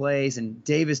impact plays, and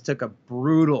Davis took a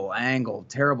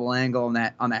terrible angle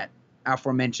on that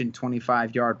aforementioned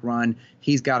 25-yard run.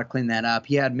 He's got to clean that up.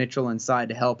 He had Mitchell inside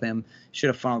to help him. Should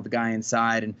have funneled the guy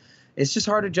inside, and it's just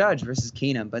hard to judge versus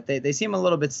Keenum, but they seem a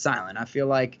little bit silent. I feel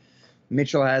like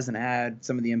Mitchell hasn't had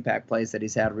some of the impact plays that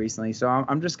he's had recently, so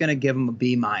I'm just going to give him a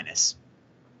B-.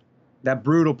 That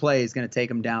brutal play is going to take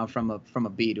him down from a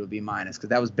B to a B- because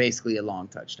that was basically a long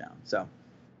touchdown. So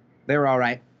they were all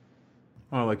right.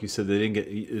 Well, like you said, they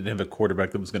didn't have a quarterback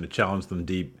that was going to challenge them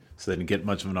deep, so they didn't get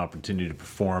much of an opportunity to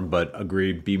perform. But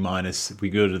agreed, B-. If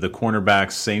we go to the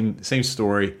cornerbacks, same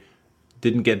story.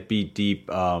 Didn't get beat deep.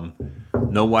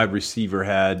 No wide receiver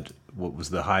had what was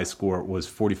the high score? It was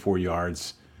 44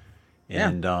 yards.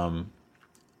 And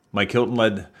Mike Hilton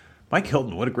led. Mike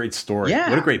Hilton, what a great story!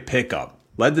 Yeah. What a great pickup.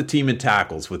 Led the team in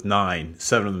tackles with 9,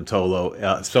 7 of them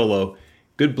solo.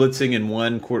 Good blitzing and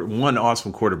one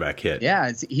awesome quarterback hit.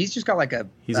 Yeah, he's just got like a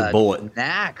bullet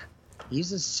knack.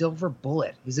 He's a silver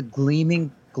bullet. He's a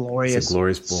gleaming, glorious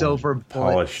silver bullet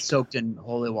polished, soaked in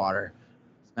holy water.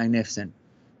 It's magnificent,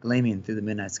 gleaming through the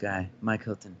midnight sky. Mike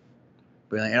Hilton,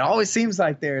 brilliant. It always seems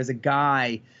like there is a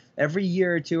guy every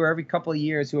year or two or every couple of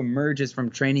years who emerges from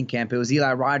training camp. It was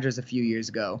Eli Rogers a few years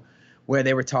ago, where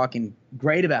they were talking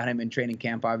great about him in training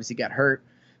camp. Obviously got hurt,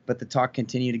 but the talk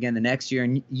continued again the next year.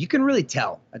 And you can really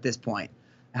tell at this point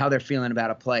how they're feeling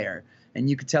about a player. And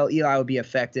you could tell Eli would be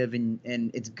effective. And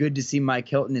it's good to see Mike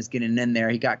Hilton is getting in there.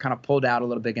 He got kind of pulled out a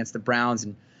little bit against the Browns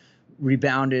and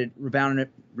rebounded,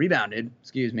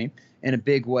 in a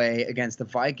big way against the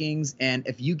Vikings. And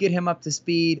if you get him up to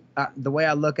speed, the way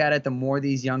I look at it, the more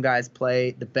these young guys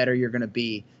play, the better you're going to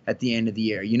be at the end of the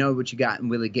year. You know what you got in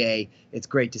Willie Gay. It's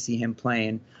great to see him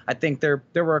playing. I think there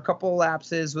were a couple of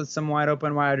lapses with some wide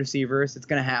open wide receivers. It's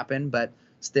going to happen, but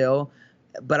still.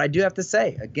 But I do have to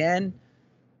say, again,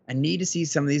 I need to see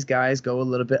some of these guys go a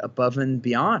little bit above and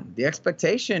beyond. The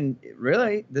expectation,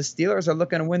 really, the Steelers are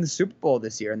looking to win the Super Bowl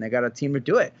this year, and they got a team to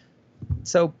do it.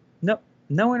 So,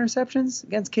 no interceptions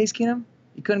against Case Keenum?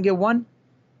 You couldn't get one?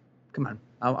 Come on.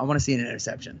 I want to see an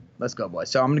interception. Let's go, boys.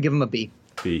 So I'm going to give him a B.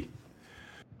 B.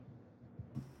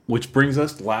 Which brings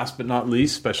us, last but not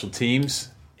least, special teams.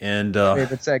 And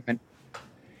favorite segment.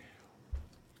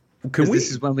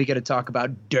 This is when we get to talk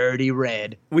about Dirty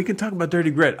Red. We can talk about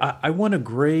Dirty Red. I want to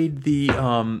grade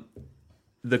the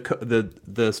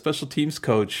special teams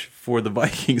coach for the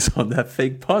Vikings on that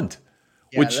fake punt.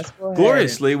 Yeah, which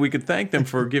gloriously we could thank them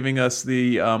for giving us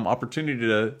the opportunity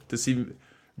to see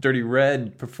Dirty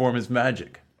Red perform his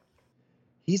magic.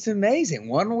 He's amazing.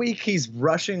 1 week he's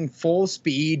rushing full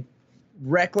speed,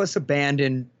 reckless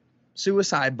abandon,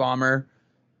 suicide bomber.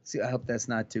 See, I hope that's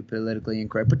not too politically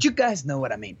incorrect, but you guys know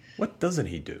what I mean. What doesn't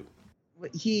he do?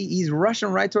 He's rushing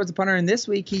right towards the punter, and this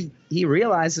week he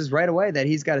realizes right away that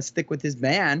he's got to stick with his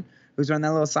man who's on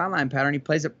that little sideline pattern. He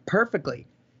plays it perfectly.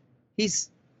 He's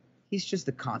just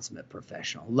a consummate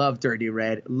professional. Love Dirty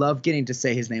Red. Love getting to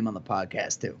say his name on the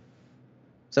podcast, too.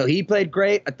 So he played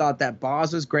great. I thought that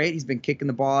Boz was great. He's been kicking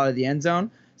the ball out of the end zone.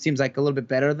 Seems like a little bit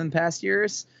better than past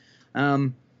years.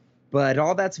 But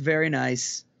all that's very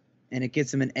nice, and it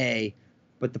gets him an A.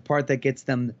 But the part that gets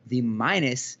them the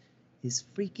minus is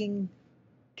freaking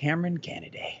Cameron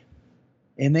Canaday.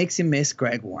 It makes him miss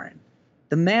Greg Warren.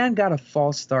 The man got a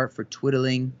false start for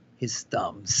twiddling his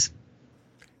thumbs.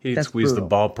 He didn't squeeze the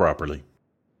ball properly.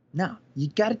 No, you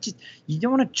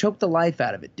don't want to choke the life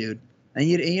out of it, dude. And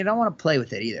you don't want to play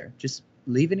with it either. Just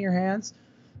leave it in your hands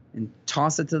and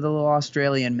toss it to the little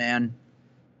Australian man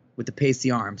with the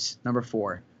pasty arms, number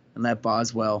 4, and let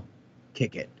Boswell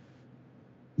kick it.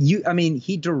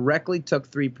 He directly took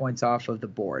 3 points off of the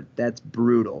board. That's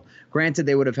brutal. Granted,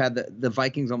 they would have had the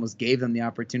Vikings almost gave them the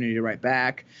opportunity to write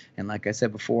back. And like I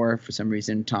said before, for some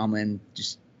reason, Tomlin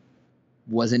just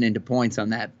wasn't into points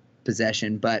on that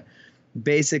possession. But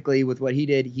basically, with what he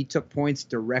did, he took points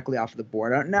directly off of the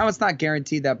board. Now, it's not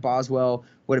guaranteed that Boswell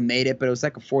would have made it, but it was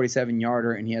like a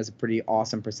 47-yarder, and he has a pretty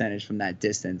awesome percentage from that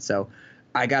distance. So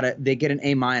they get an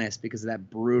A- because of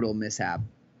that brutal mishap.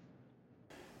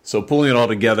 So pulling it all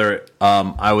together,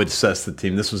 I would assess the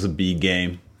team. This was a B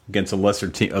game against a lesser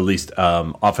team, at least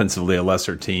offensively a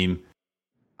lesser team.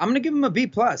 I'm going to give them a B+,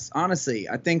 honestly.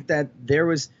 I think that there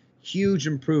was huge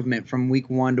improvement from week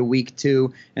 1 to week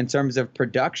 2 in terms of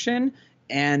production,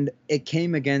 and it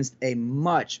came against a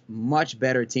much, much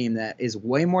better team that is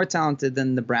way more talented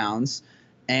than the Browns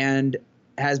and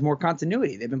has more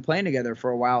continuity. They've been playing together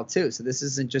for a while, too. So this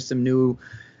isn't just some new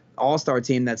all-star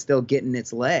team that's still getting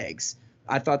its legs.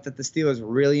 I thought that the Steelers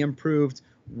really improved.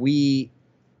 We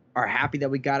are happy that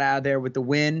we got out of there with the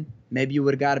win. Maybe you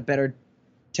would have got a better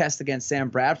test against Sam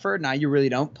Bradford. Now you really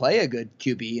don't play a good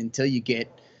QB until you get,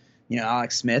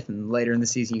 Alex Smith, and later in the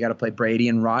season you got to play Brady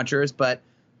and Rodgers. But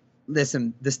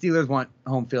listen, the Steelers want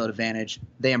home field advantage.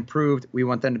 They improved. We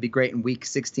want them to be great in Week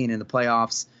 16 in the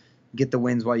playoffs. Get the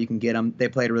wins while you can get them. They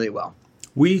played really well.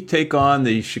 We take on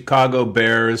the Chicago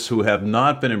Bears, who have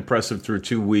not been impressive through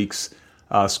 2 weeks.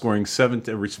 Scoring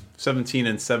 17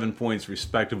 and 7 points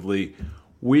respectively.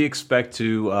 We expect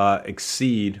to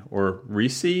exceed or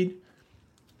reseed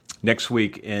next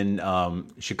week in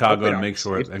Chicago to make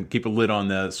sure and keep a lid on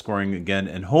the scoring again,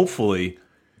 and hopefully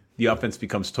the offense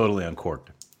becomes totally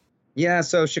uncorked. Yeah,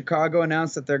 so Chicago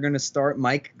announced that they're going to start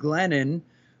Mike Glennon,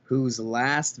 whose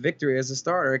last victory as a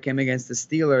starter came against the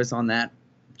Steelers on that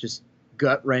just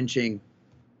gut-wrenching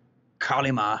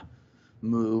Kalima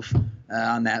move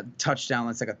on that touchdown.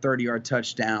 It's like a 30-yard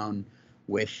touchdown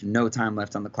with no time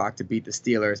left on the clock to beat the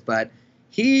Steelers. But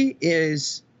he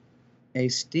is a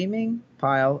steaming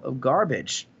pile of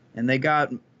garbage. And they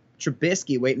got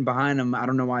Trubisky waiting behind him. I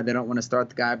don't know why they don't want to start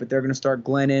the guy, but they're going to start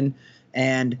Glennon.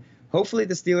 And hopefully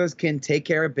the Steelers can take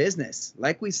care of business.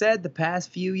 Like we said, the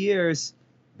past few years,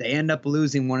 they end up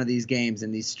losing one of these games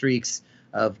in these streaks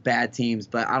of bad teams.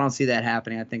 But I don't see that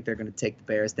happening. I think they're going to take the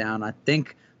Bears down. I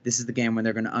think this is the game when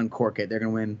they're going to uncork it. They're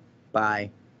going to win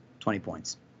by 20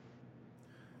 points.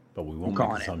 But we won't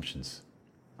make assumptions.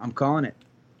 I'm calling it.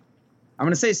 I'm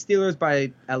going to say Steelers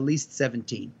by at least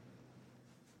 17.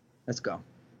 Let's go.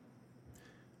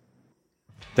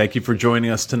 Thank you for joining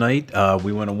us tonight.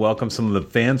 We want to welcome some of the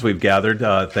fans we've gathered.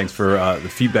 Thanks for the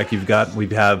feedback you've got. We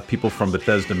have people from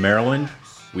Bethesda, Maryland.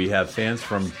 We have fans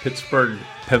from Pittsburgh,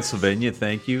 Pennsylvania.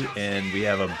 Thank you. And we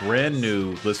have a brand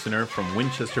new listener from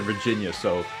Winchester, Virginia.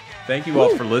 So thank you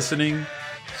all for listening.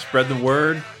 Spread the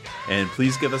word. And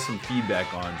please give us some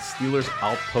feedback on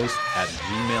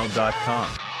SteelersOutpost@gmail.com.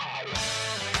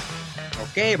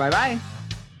 Okay, bye-bye.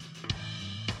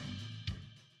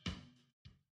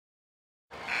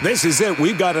 This is it.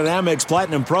 We've got an Amex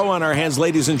Platinum Pro on our hands,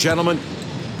 ladies and gentlemen.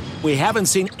 We haven't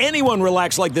seen anyone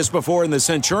relax like this before in the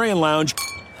Centurion Lounge.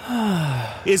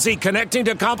 Is he connecting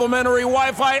to complimentary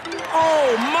Wi-Fi?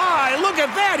 Oh, my! Look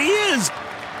at that! He is!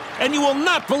 And you will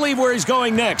not believe where he's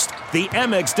going next. The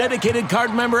Amex dedicated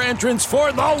card member entrance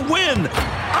for the win!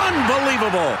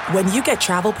 Unbelievable! When you get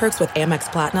travel perks with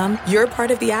Amex Platinum, you're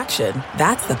part of the action.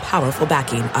 That's the powerful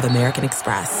backing of American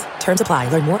Express. Terms apply.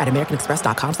 Learn more at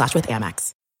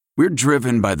americanexpress.com/withAmex. We're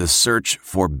driven by the search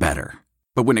for better.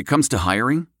 But when it comes to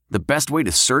hiring, the best way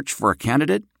to search for a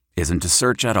candidate isn't to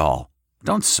search at all.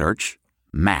 Don't search.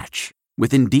 Match.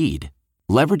 With Indeed.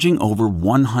 Leveraging over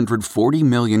 140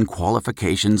 million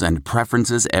qualifications and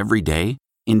preferences every day,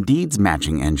 Indeed's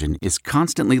matching engine is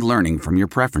constantly learning from your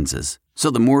preferences. So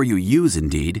the more you use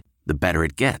Indeed, the better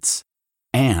it gets.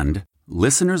 And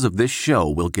listeners of this show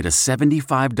will get a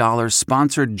 $75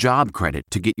 sponsored job credit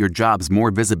to get your jobs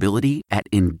more visibility at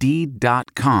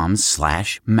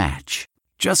Indeed.com/match.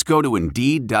 Just go to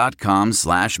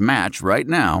Indeed.com/match right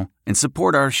now and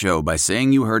support our show by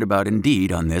saying you heard about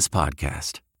Indeed on this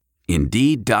podcast.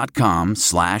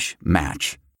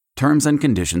 Indeed.com/match. Terms and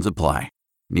conditions apply.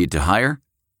 Need to hire?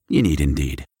 You need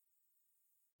Indeed.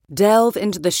 Delve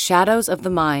into the shadows of the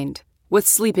mind with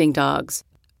Sleeping Dogs,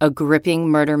 a gripping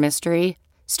murder mystery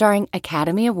starring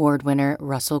Academy Award winner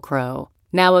Russell Crowe.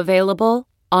 Now available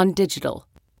on digital.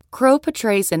 Crowe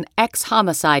portrays an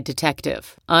ex-homicide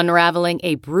detective unraveling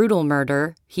a brutal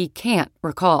murder he can't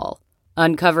recall.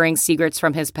 Uncovering secrets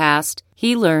from his past,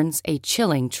 he learns a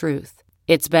chilling truth.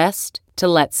 It's best to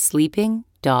let sleeping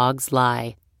dogs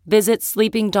lie. Visit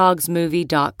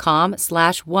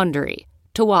sleepingdogsmovie.com/Wondery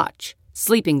to watch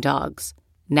Sleeping Dogs,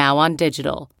 now on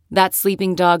digital. That's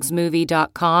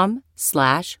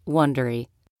sleepingdogsmovie.com/Wondery.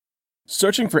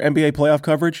 Searching for NBA playoff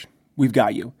coverage? We've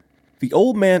got you. The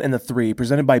Old Man and the Three,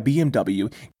 presented by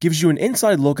BMW, gives you an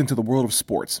inside look into the world of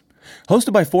sports.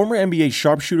 Hosted by former NBA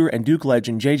sharpshooter and Duke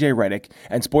legend JJ Redick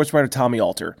and sports writer Tommy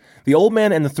Alter, The Old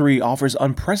Man and the Three offers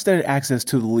unprecedented access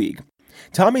to the league.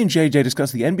 Tommy and JJ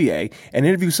discuss the NBA and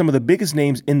interview some of the biggest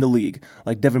names in the league,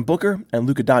 like Devin Booker and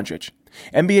Luka Doncic.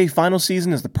 NBA final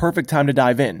season is the perfect time to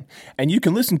dive in, and you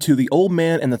can listen to The Old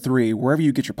Man and the Three wherever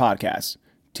you get your podcasts.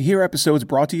 To hear episodes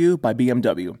brought to you by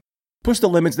BMW. Push the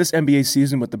limits this NBA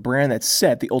season with the brand that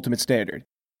set the ultimate standard.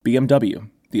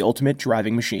 BMW, the ultimate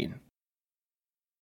driving machine.